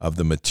of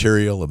the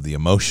material, of the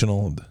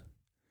emotional,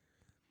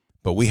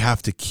 but we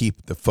have to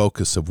keep the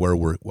focus of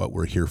what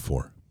we're here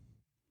for.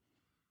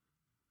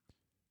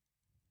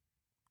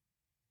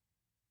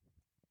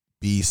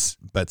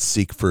 But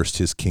seek first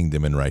his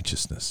kingdom and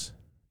righteousness,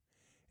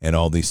 and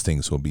all these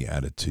things will be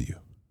added to you.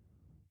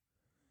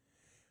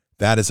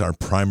 That is our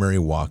primary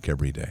walk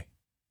every day.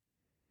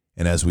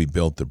 And as we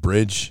build the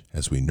bridge,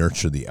 as we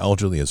nurture the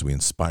elderly, as we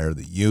inspire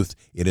the youth,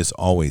 it is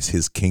always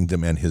his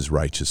kingdom and his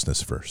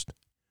righteousness first.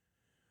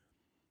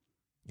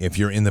 If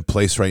you're in the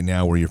place right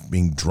now where you're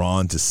being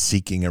drawn to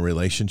seeking a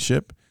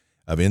relationship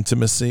of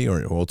intimacy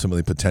or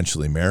ultimately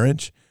potentially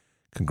marriage,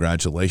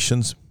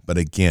 congratulations. But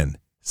again,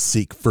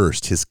 seek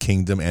first his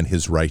kingdom and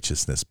his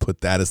righteousness.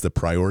 Put that as the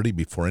priority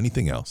before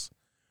anything else.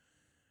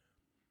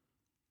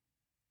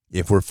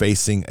 If we're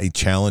facing a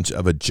challenge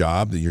of a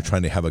job that you're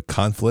trying to have a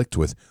conflict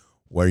with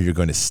where you're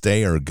going to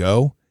stay or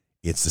go,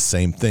 it's the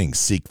same thing.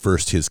 Seek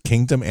first his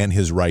kingdom and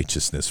his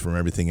righteousness, for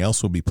everything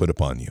else will be put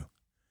upon you.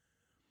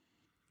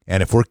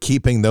 And if we're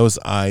keeping those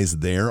eyes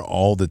there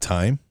all the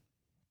time,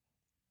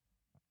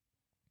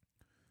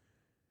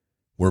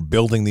 we're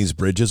building these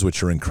bridges,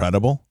 which are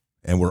incredible,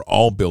 and we're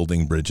all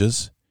building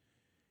bridges,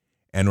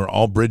 and we're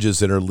all bridges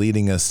that are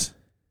leading us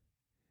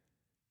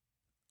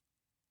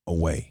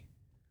away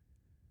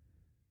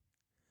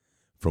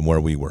from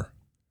where we were.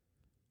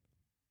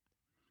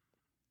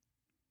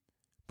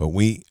 But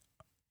we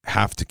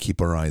have to keep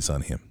our eyes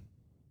on him.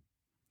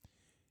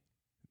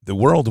 The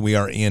world we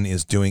are in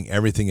is doing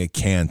everything it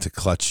can to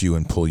clutch you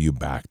and pull you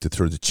back, to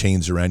throw the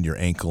chains around your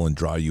ankle and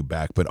draw you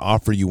back, but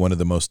offer you one of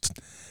the most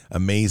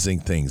amazing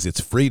things.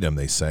 It's freedom,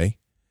 they say.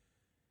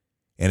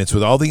 And it's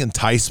with all the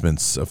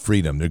enticements of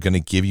freedom. They're going to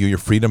give you your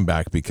freedom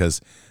back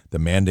because the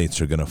mandates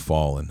are going to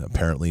fall, and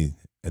apparently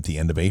at the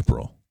end of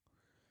April.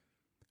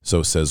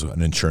 So says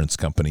an insurance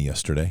company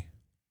yesterday.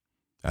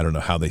 I don't know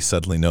how they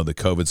suddenly know that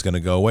COVID's going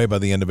to go away by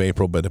the end of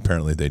April, but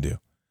apparently they do.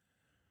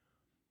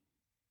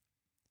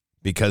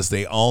 Because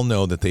they all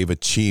know that they've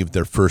achieved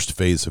their first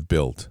phase of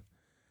build.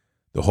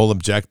 The whole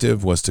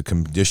objective was to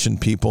condition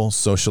people,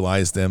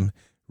 socialize them,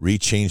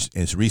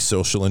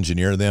 re-social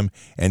engineer them,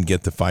 and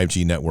get the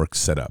 5G network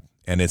set up.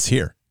 And it's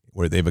here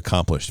where they've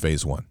accomplished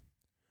phase one.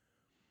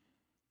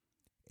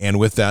 And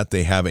with that,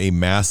 they have a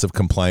massive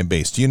compliant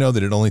base. Do you know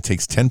that it only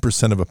takes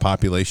 10% of a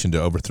population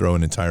to overthrow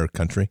an entire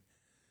country?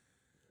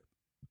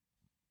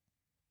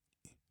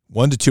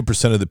 1 to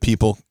 2% of the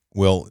people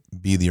will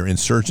be your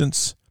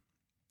insurgents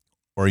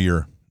or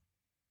your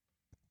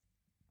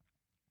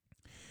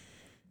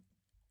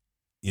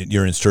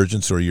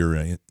insurgents or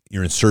your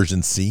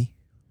insurgency.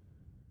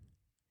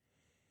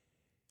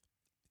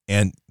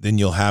 And then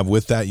you'll have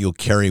with that, you'll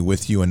carry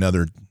with you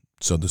another.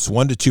 So this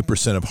 1 to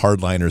 2% of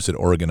hardliners that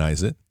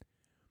organize it.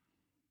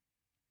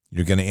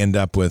 You're going to end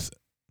up with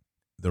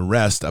the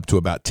rest up to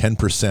about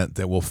 10%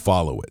 that will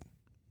follow it.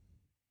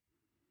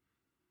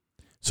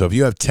 So if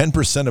you have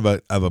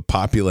 10% of a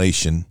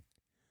population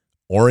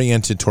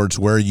oriented towards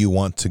where you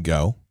want to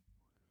go,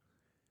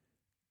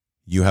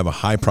 you have a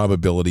high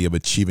probability of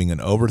achieving an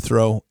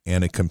overthrow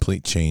and a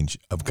complete change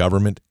of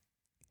government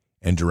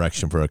and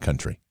direction for a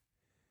country.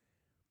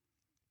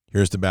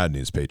 Here's the bad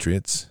news,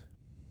 patriots.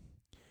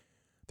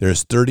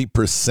 There's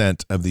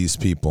 30% of these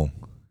people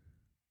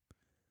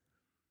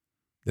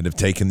that have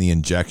taken the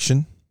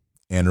injection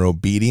and are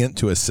obedient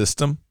to a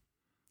system,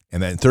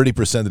 and that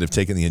 30% that have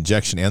taken the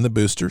injection and the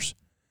boosters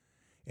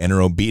and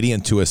are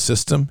obedient to a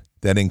system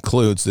that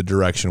includes the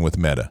direction with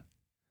Meta.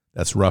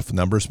 That's rough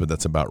numbers, but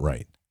that's about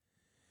right.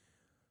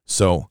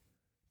 So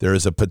there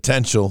is a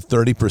potential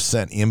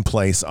 30% in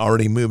place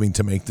already moving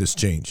to make this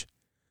change,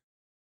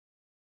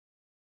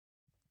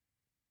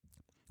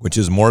 which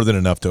is more than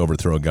enough to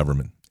overthrow a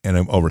government and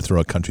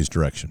overthrow a country's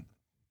direction.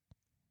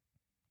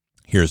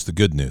 Here's the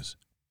good news.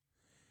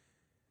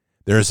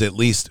 There's at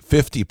least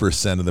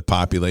 50% of the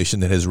population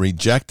that has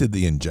rejected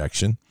the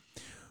injection,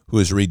 who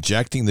is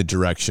rejecting the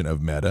direction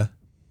of Meta,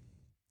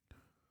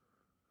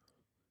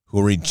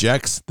 who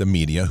rejects the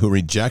media, who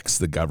rejects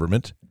the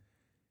government,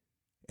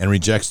 and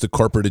rejects the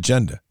corporate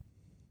agenda.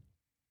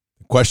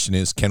 The question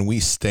is, can we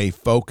stay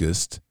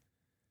focused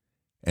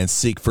and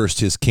seek first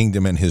his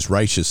kingdom and his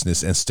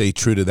righteousness and stay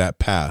true to that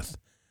path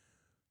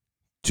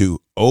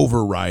to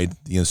override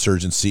the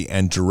insurgency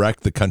and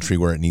direct the country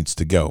where it needs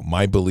to go?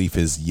 My belief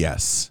is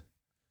yes.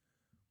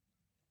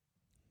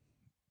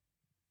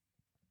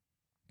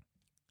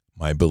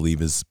 My belief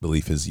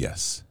is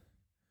yes.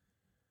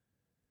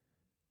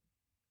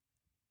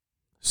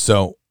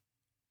 So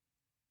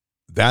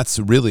that's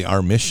really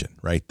our mission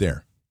right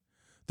there.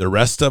 The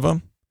rest of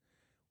them,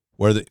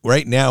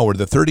 right now, we're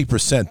the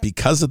 30%,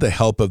 because of the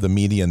help of the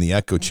media and the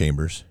echo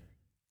chambers,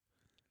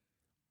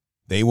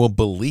 they will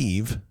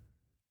believe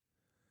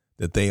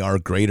that they are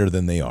greater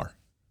than they are.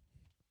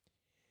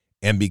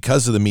 And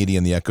because of the media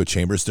and the echo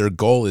chambers, their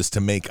goal is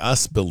to make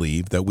us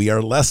believe that we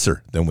are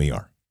lesser than we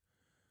are.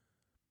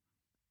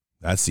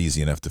 That's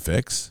easy enough to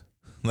fix.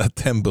 Let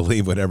them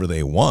believe whatever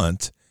they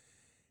want,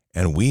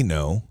 and we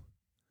know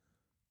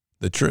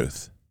the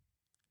truth.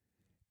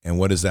 And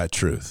what is that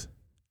truth?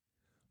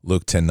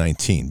 Luke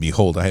 10:19.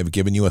 Behold, I have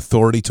given you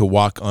authority to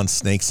walk on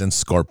snakes and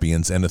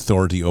scorpions and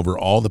authority over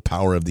all the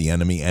power of the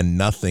enemy, and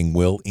nothing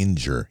will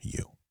injure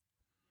you.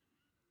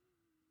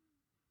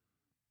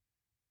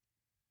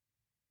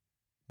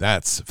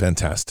 That's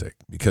fantastic,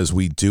 because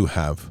we do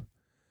have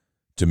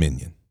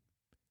dominion.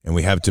 And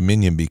we have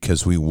dominion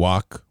because we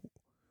walk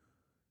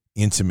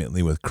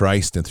intimately with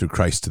Christ and through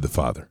Christ to the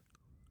Father.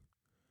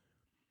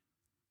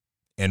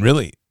 And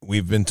really,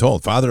 we've been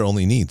told Father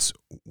only needs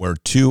where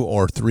 2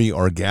 or 3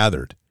 are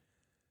gathered.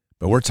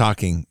 But we're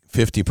talking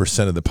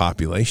 50% of the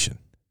population.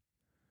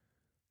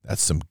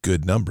 That's some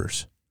good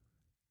numbers.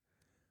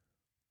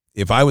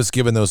 If I was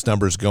given those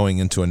numbers going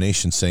into a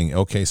nation saying,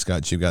 okay,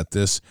 Scott, you've got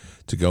this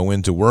to go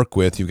in to work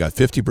with. You've got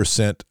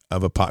 50%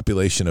 of a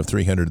population of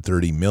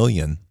 330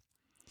 million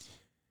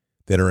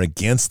that are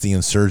against the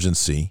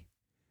insurgency.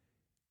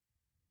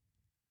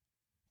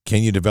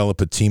 Can you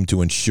develop a team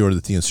to ensure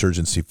that the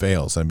insurgency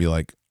fails? I'd be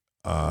like,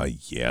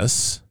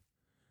 yes.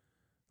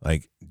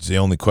 Like, the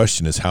only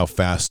question is, how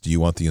fast do you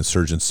want the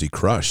insurgency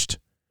crushed?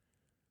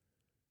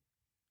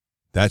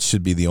 That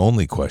should be the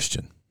only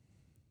question.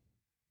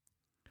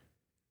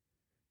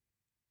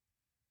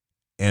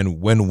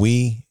 And when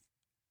we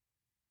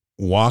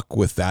walk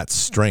with that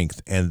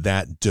strength and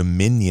that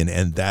dominion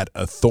and that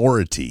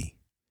authority,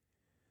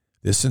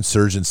 this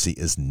insurgency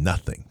is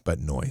nothing but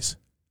noise.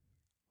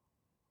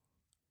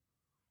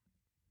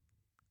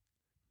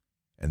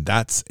 And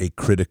that's a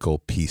critical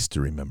piece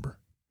to remember.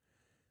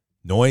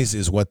 Noise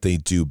is what they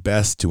do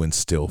best to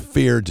instill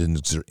fear,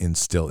 to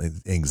instill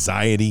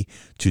anxiety,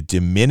 to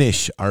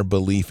diminish our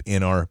belief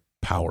in our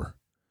power.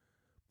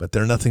 But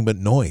they're nothing but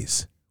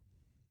noise.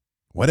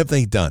 What have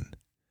they done?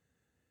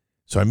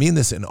 So I mean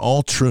this in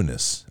all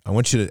trueness. I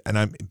want you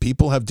to,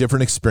 people have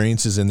different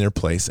experiences in their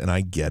place, and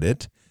I get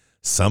it.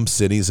 Some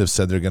cities have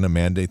said they're going to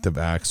mandate the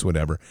vax,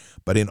 whatever.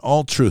 But in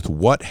all truth,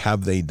 what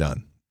have they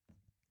done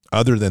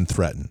other than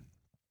threaten?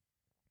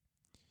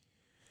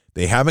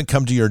 They haven't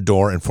come to your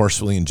door and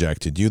forcefully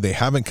injected you. They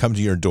haven't come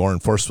to your door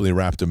and forcefully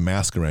wrapped a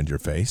mask around your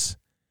face.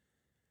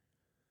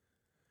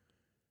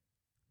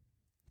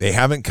 They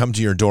haven't come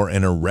to your door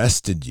and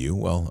arrested you.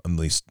 Well, at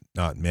least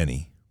not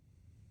many.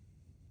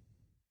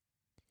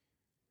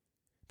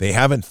 They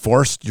haven't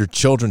forced your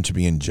children to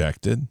be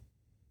injected.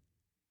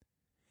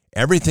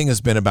 Everything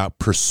has been about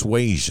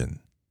persuasion.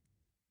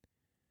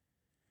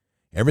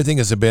 Everything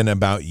has been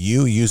about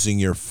you using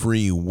your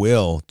free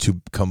will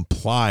to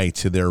comply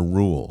to their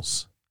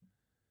rules.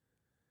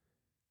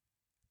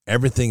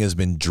 Everything has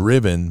been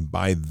driven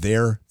by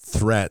their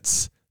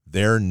threats,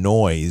 their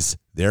noise,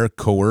 their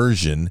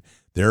coercion,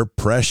 their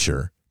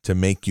pressure to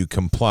make you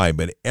comply.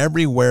 But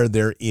everywhere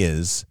there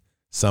is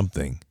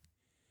something,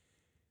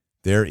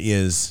 there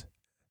is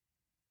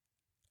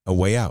a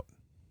way out.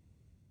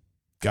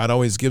 God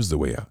always gives the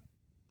way out.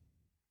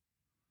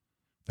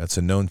 That's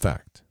a known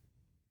fact.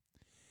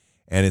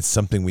 And it's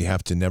something we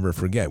have to never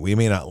forget. We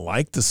may not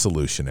like the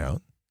solution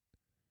out.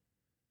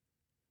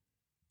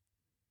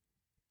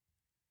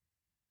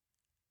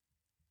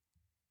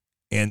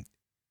 And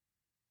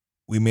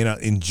we may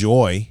not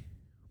enjoy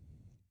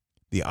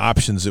the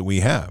options that we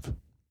have.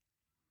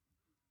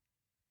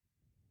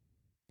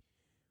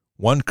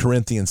 1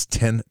 Corinthians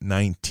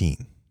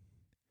 10:19.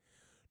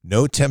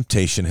 No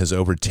temptation has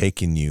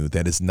overtaken you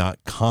that is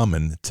not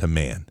common to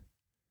man.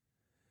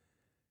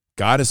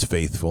 God is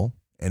faithful,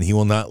 and he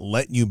will not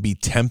let you be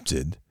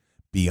tempted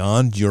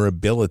beyond your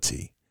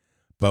ability.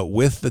 But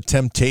with the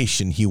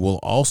temptation, he will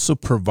also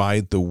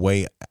provide the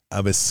way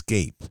of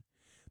escape,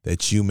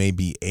 that you may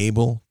be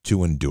able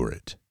to endure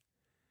it.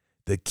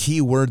 The key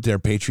word there,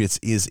 Patriots,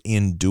 is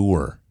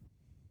endure.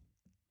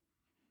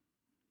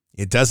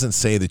 It doesn't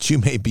say that you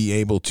may be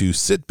able to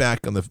sit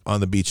back on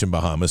the beach in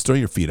Bahamas, throw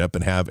your feet up,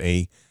 and have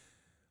a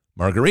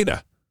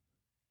margarita.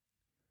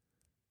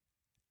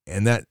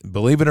 And that,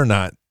 believe it or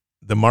not,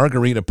 the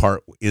margarita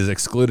part is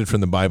excluded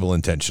from the Bible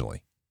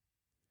intentionally.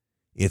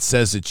 It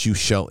says that you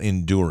shall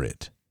endure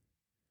it.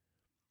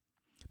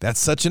 That's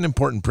such an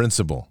important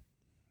principle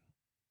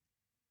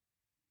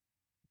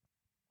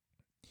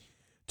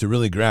to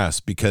really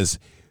grasp, because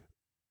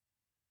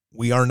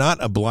we are not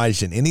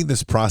obliged in any of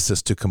this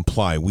process to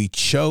comply. We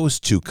chose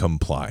to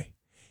comply.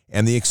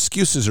 And the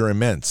excuses are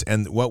immense.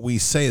 And what we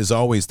say is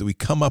always that we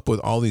come up with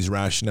all these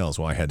rationales.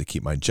 Well, I had to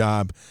keep my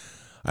job.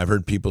 I've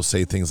heard people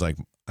say things like,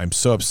 I'm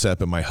so upset,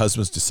 but my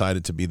husband's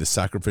decided to be the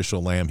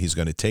sacrificial lamb. He's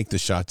going to take the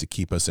shot to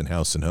keep us in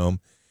house and home.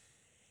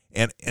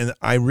 And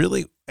I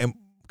really am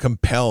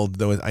compelled,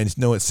 though I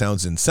know it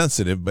sounds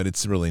insensitive, but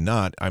it's really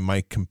not.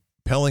 My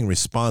compelling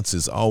response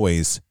is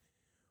always,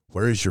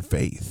 where is your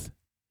faith?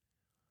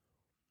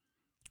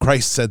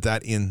 Christ said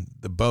that in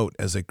the boat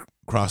as they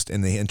crossed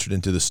and they entered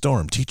into the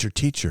storm. Teacher,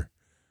 teacher.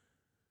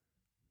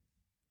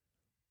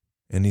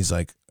 And he's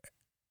like,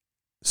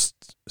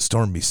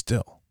 storm, be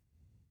still.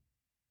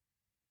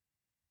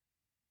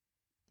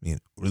 I mean,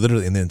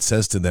 literally, and then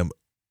says to them,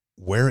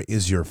 where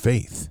is your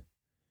faith?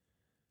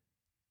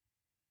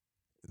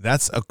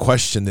 That's a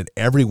question that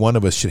every one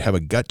of us should have a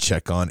gut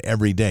check on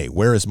every day.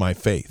 Where is my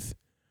faith?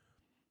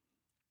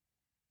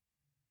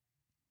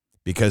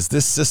 Because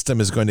this system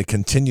is going to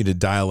continue to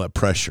dial up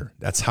pressure.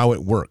 That's how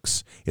it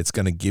works. It's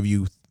going to give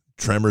you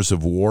tremors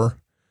of war,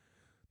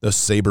 the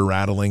saber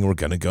rattling. We're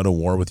going to go to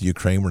war with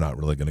Ukraine. We're not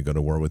really going to go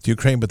to war with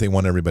Ukraine, but they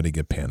want everybody to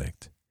get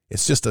panicked.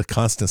 It's just a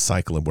constant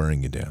cycle of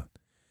wearing you down.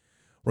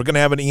 We're going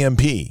to have an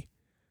EMP,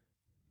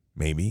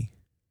 maybe,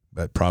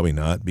 but probably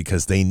not,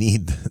 because they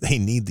need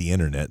the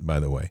internet, by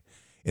the way.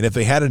 And if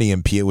they had an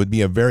EMP, it would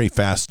be a very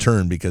fast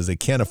turn, because they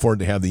can't afford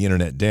to have the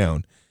internet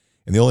down.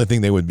 And the only thing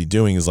they would be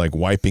doing is like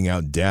wiping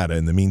out data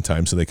in the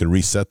meantime so they could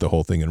reset the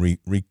whole thing and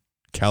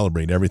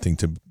recalibrate everything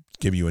to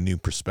give you a new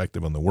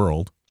perspective on the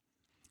world,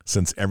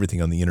 since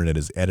everything on the internet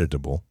is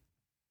editable.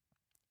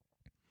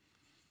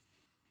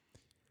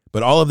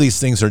 But all of these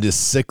things are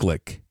just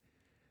cyclic,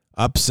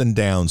 ups and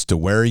downs to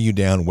wear you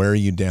down, wear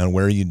you down,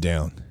 wear you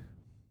down.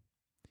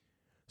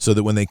 So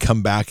that when they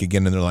come back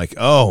again and they're like,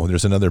 oh,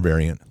 there's another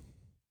variant.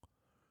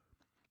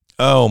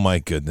 Oh, my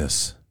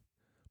goodness.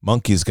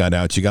 Monkeys got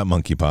out. You got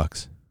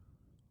monkeypox.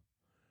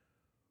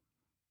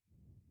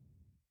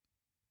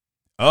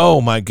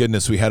 Oh my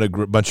goodness, we had a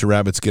bunch of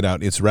rabbits get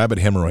out. It's rabbit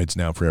hemorrhoids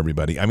now for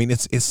everybody. I mean,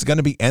 it's going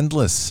to be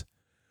endless.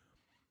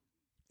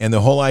 And the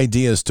whole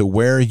idea is to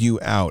wear you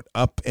out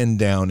up and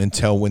down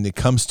until when it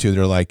comes to,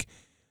 they're like,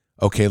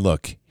 okay,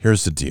 look,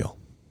 here's the deal.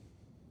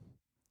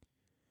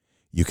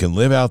 You can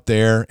live out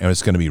there, and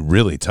it's going to be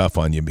really tough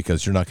on you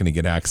because you're not going to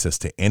get access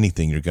to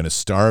anything. You're going to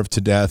starve to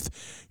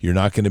death. You're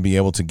not going to be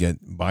able to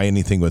buy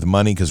anything with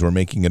money because we're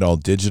making it all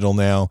digital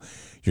now.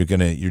 You're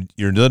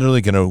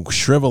literally going to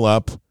shrivel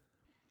up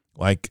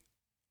like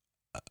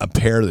a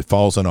pear that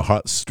falls on a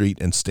hot street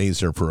and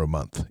stays there for a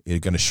month. You're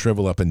going to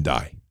shrivel up and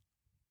die.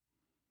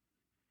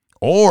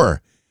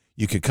 Or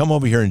you could come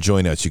over here and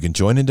join us. You can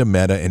join into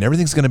Meta, and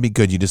everything's going to be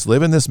good. You just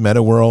live in this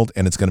Meta world,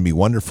 and it's going to be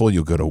wonderful.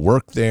 You'll go to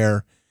work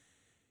there.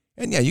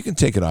 And, yeah, you can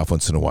take it off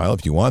once in a while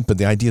if you want, but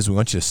the idea is we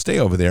want you to stay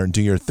over there and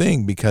do your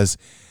thing because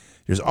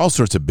there's all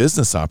sorts of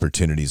business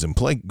opportunities and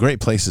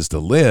great places to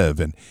live,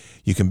 and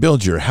you can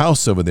build your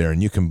house over there,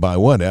 and you can buy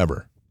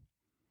whatever.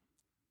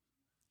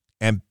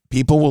 And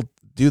people will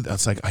do that.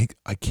 It's like,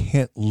 I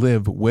can't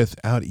live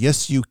without it.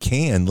 Yes, you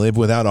can live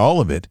without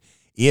all of it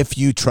if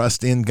you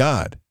trust in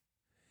God,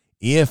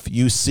 if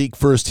you seek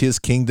first his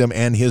kingdom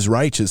and his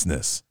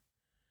righteousness.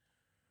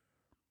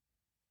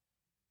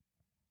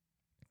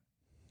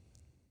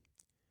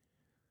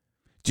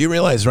 Do you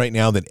realize right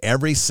now that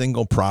every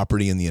single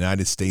property in the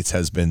United States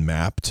has been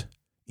mapped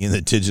in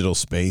the digital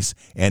space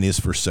and is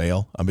for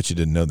sale? I bet you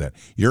didn't know that.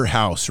 Your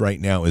house right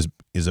now is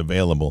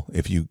available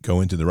if you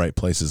go into the right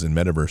places in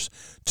Metaverse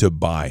to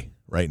buy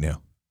right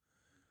now.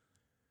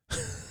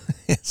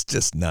 It's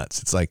just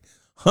nuts. It's like,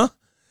 huh?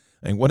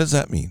 And what does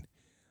that mean?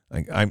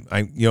 Like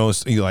you're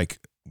like,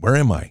 where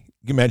am I?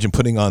 You can imagine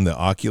putting on the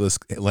Oculus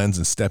lens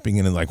and stepping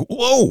in and like,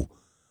 whoa,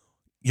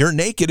 you're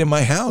naked in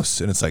my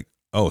house. And it's like,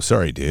 oh,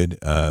 sorry, dude.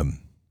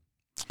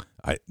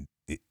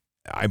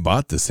 I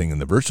bought this thing in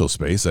the virtual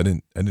space. I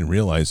didn't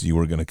realize you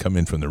were going to come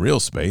in from the real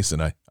space,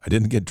 and I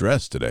didn't get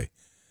dressed today.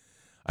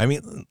 I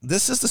mean,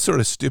 this is the sort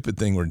of stupid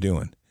thing we're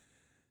doing.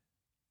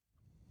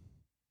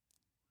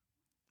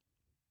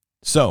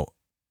 So,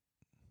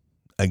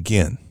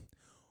 again,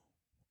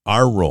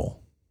 our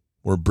role,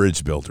 we're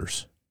bridge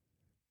builders.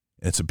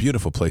 It's a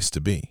beautiful place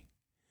to be.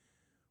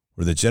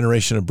 We're the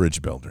generation of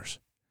bridge builders.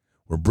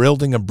 We're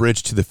building a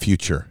bridge to the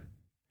future.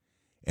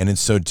 And in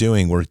so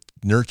doing, we're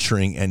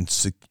nurturing and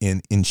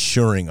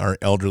ensuring our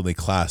elderly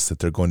class that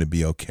they're going to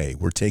be okay.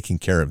 We're taking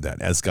care of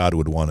that as God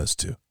would want us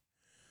to.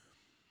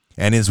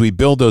 And as we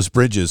build those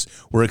bridges,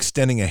 we're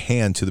extending a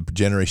hand to the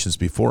generations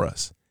before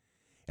us.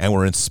 And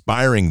we're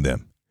inspiring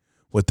them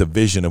with the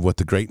vision of what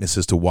the greatness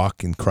is to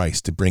walk in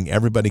Christ, to bring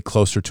everybody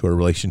closer to a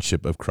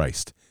relationship of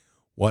Christ.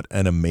 What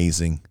an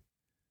amazing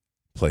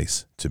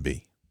place to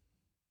be.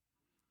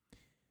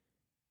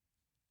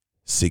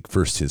 Seek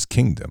first his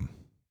kingdom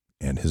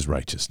and his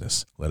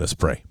righteousness. Let us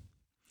pray.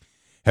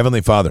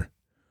 Heavenly Father,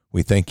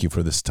 we thank you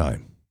for this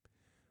time.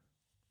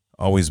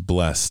 Always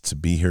blessed to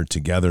be here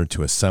together,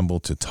 to assemble,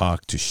 to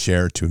talk, to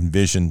share, to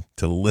envision,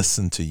 to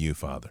listen to you,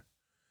 Father.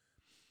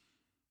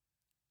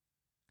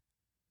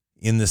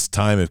 In this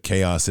time of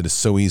chaos, it is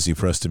so easy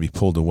for us to be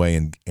pulled away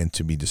and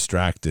to be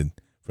distracted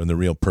from the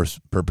real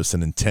purpose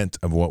and intent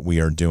of what we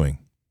are doing.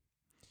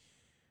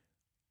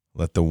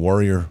 Let the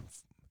warrior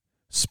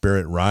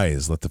spirit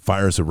rise. Let the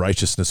fires of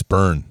righteousness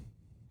burn.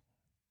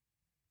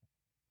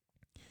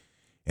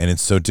 And in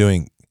so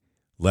doing,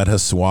 let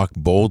us walk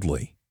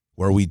boldly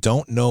where we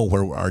don't know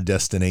where our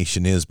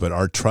destination is, but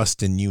our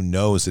trust in you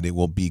knows that it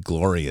will be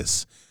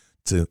glorious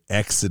to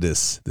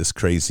exodus this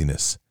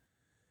craziness,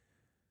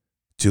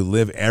 to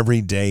live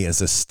every day as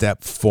a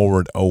step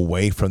forward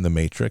away from the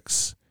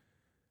matrix,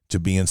 to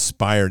be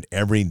inspired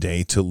every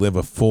day to live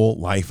a full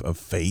life of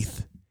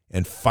faith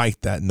and fight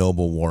that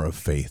noble war of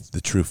faith,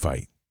 the true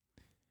fight,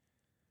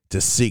 to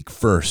seek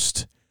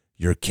first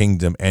your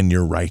kingdom and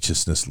your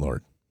righteousness,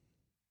 Lord.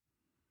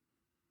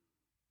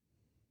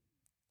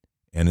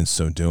 And in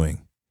so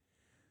doing,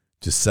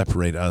 to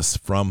separate us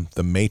from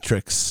the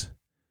matrix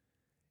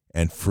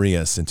and free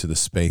us into the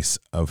space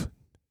of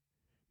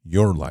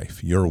your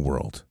life, your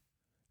world,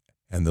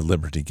 and the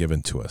liberty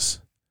given to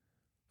us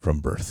from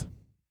birth.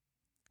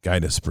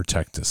 Guide us,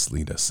 protect us,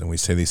 lead us. And we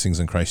say these things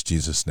in Christ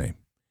Jesus' name.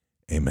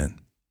 Amen.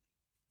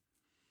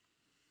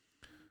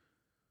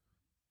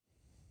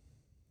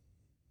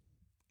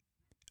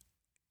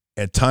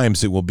 At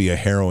times it will be a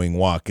harrowing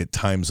walk. At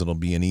times it'll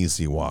be an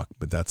easy walk,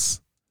 but that's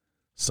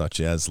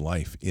such as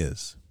life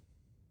is.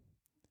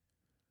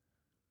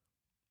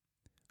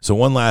 So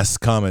one last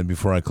comment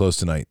before I close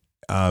tonight.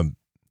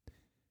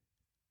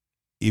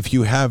 If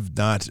you have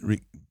not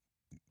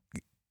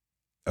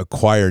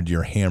acquired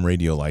your ham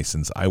radio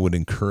license, I would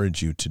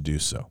encourage you to do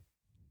so.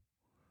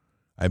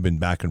 I've been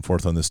back and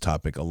forth on this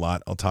topic a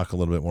lot. I'll talk a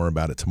little bit more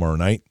about it tomorrow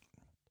night.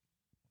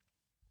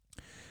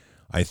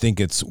 I think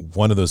it's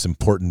one of those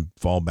important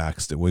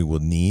fallbacks that we will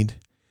need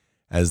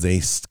as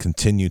they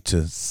continue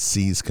to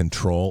seize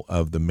control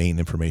of the main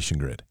information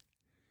grid.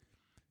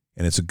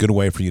 And it's a good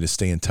way for you to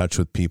stay in touch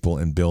with people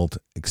and build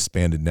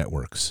expanded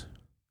networks.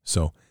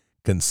 So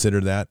consider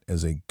that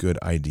as a good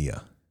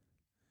idea.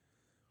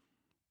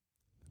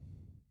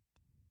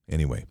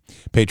 Anyway,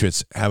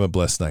 Patriots, have a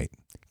blessed night.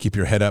 Keep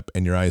your head up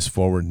and your eyes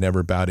forward.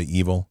 Never bow to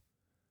evil.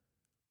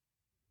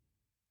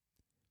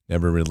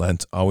 Never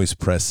relent. Always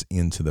press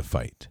into the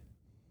fight.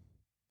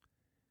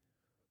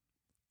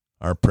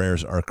 Our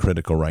prayers are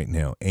critical right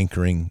now,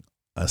 anchoring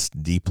us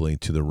deeply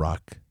to the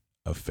rock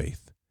of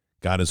faith.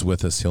 God is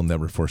with us. He'll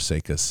never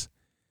forsake us.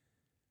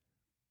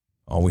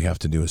 All we have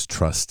to do is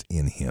trust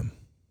in him.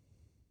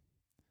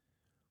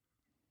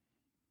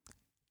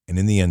 And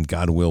in the end,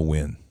 God will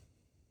win.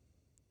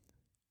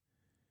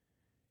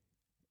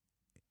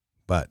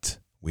 But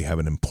we have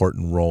an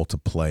important role to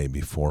play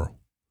before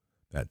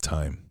that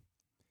time.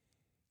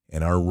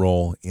 And our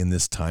role in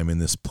this time, in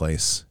this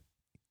place,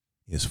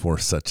 is for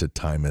such a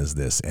time as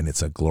this. And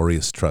it's a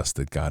glorious trust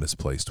that God has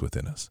placed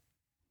within us.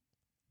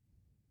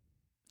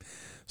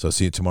 So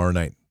see you tomorrow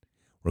night.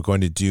 We're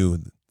going to do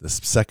the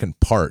second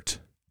part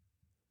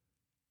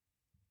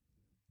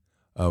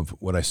of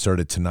what I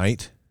started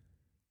tonight,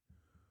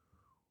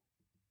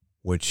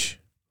 which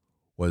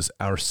was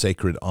our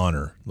sacred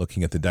honor,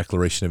 looking at the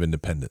Declaration of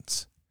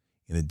Independence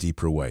in a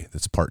deeper way.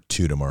 That's part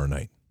 2 tomorrow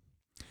night.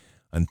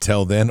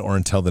 Until then, or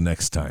until the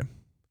next time,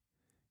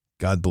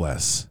 God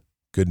bless.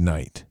 Good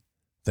night.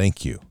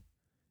 Thank you.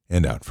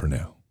 And out for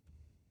now.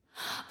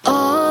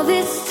 All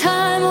this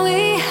time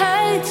we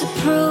had to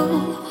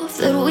prove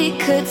that we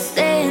could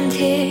stand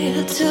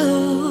here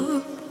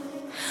too.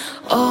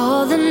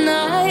 All the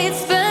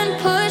nights been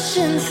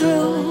pushing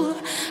through,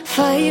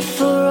 fight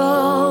for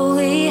all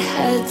we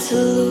had to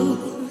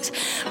lose.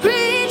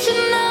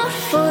 Reaching out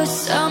for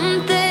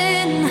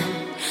something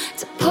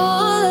to pull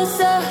us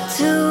up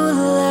to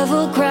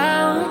level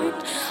ground.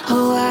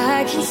 Oh,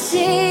 I can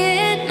see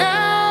it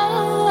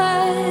now,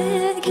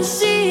 I can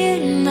see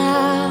it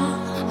now.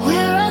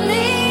 We're on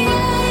the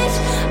edge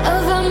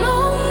of a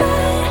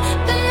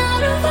moment, been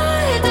out of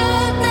our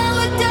depth, now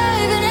we're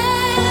diving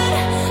in.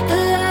 The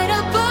light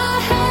up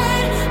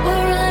ahead,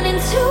 we're running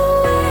to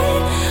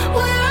it.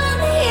 We're on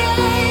the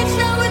edge,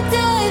 now we're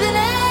diving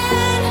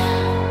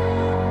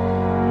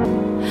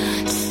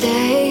in.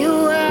 Stay a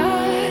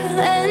while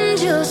and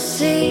you'll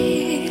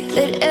see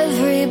that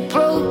every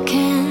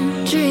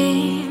broken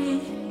dream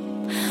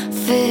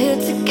fit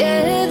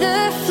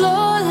together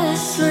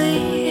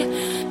flawlessly,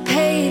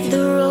 pave the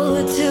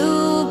road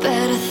to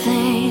better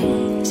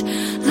things.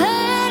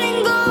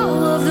 Letting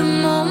go of the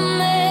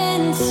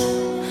moments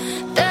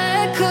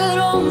that could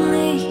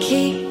only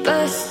keep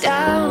us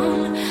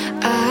down.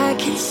 I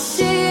can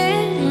see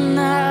it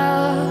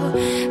now.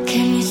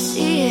 Can you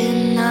see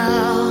it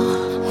now?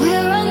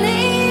 We're on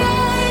the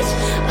edge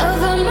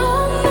of a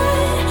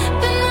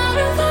moment, been out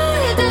of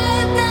our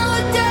depth, now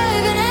we're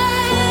diving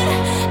in.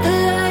 The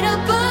light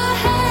up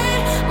ahead,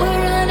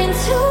 we're running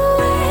to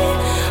it.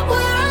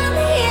 We're on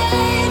the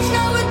edge,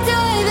 now we're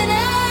diving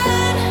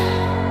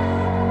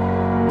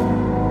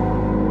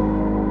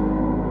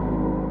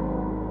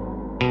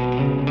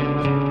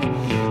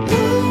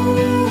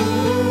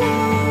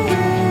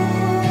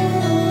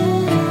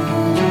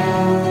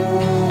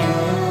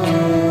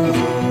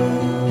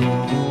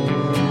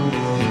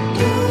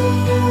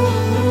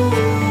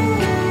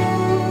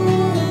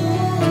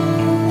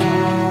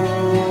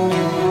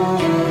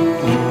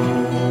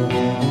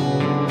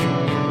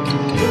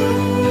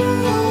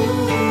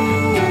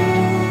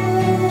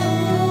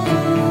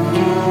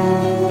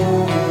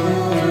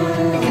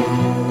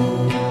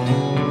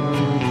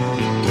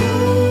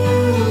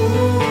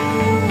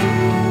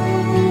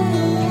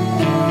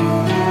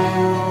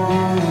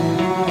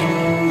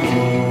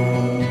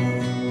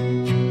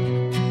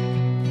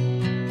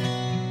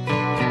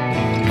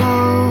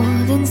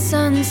golden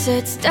sun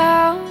sets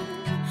down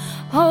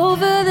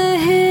over the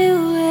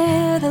hill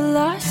where the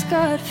lost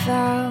got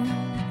found.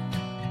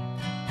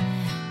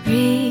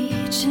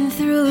 Reaching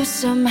through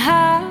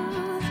somehow.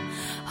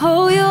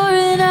 Oh, you're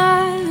an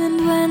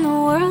island when the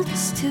world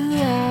is too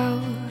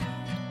loud.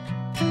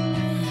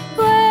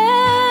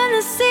 When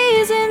the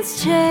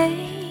seasons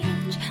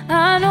change,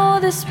 I know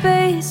the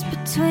space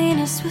between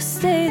us will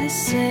stay the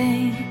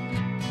same.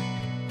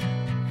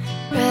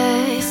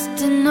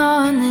 Resting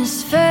on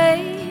this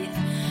faith,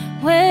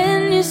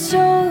 when your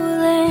soul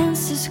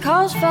answers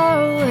calls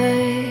far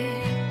away.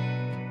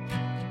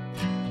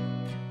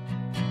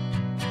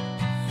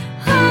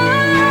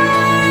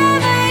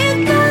 Wherever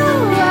you go,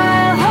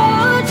 I'll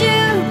hold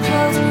you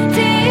close,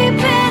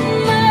 deep in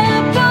my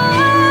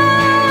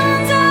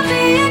bones. I'll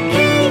be a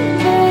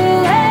keeper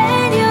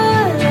when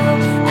you're low,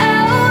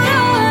 out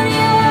on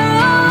your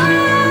own.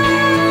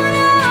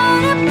 I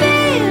wanna be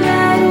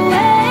right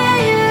where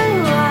you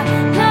are,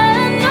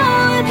 my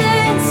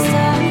northern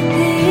star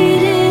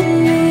leading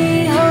me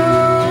home.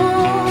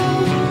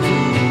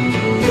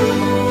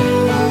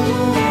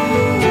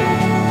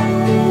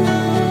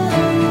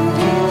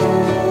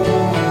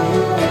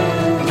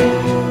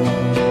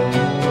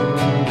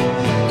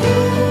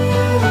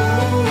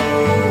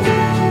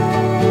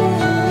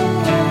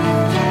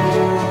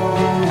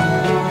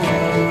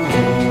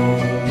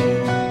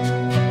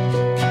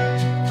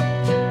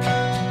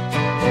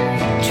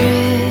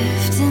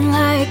 Drifting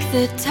like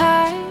the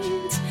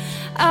tides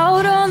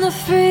out on the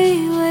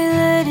freeway,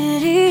 let it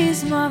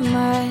our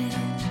mind.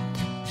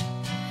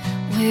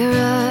 We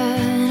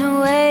run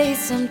away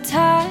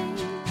sometimes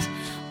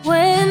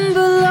when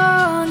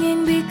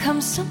belonging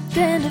becomes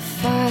something to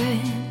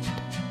find.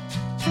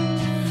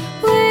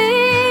 We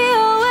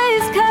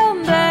always come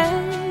back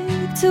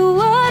to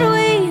what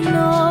we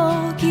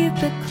know. Keep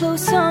it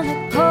close on the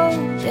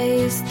cold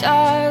days,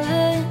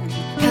 darling.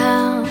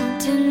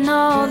 Counting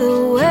all the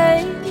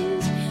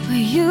ways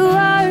where you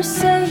are a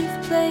safe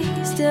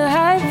place to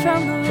hide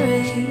from the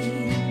rain.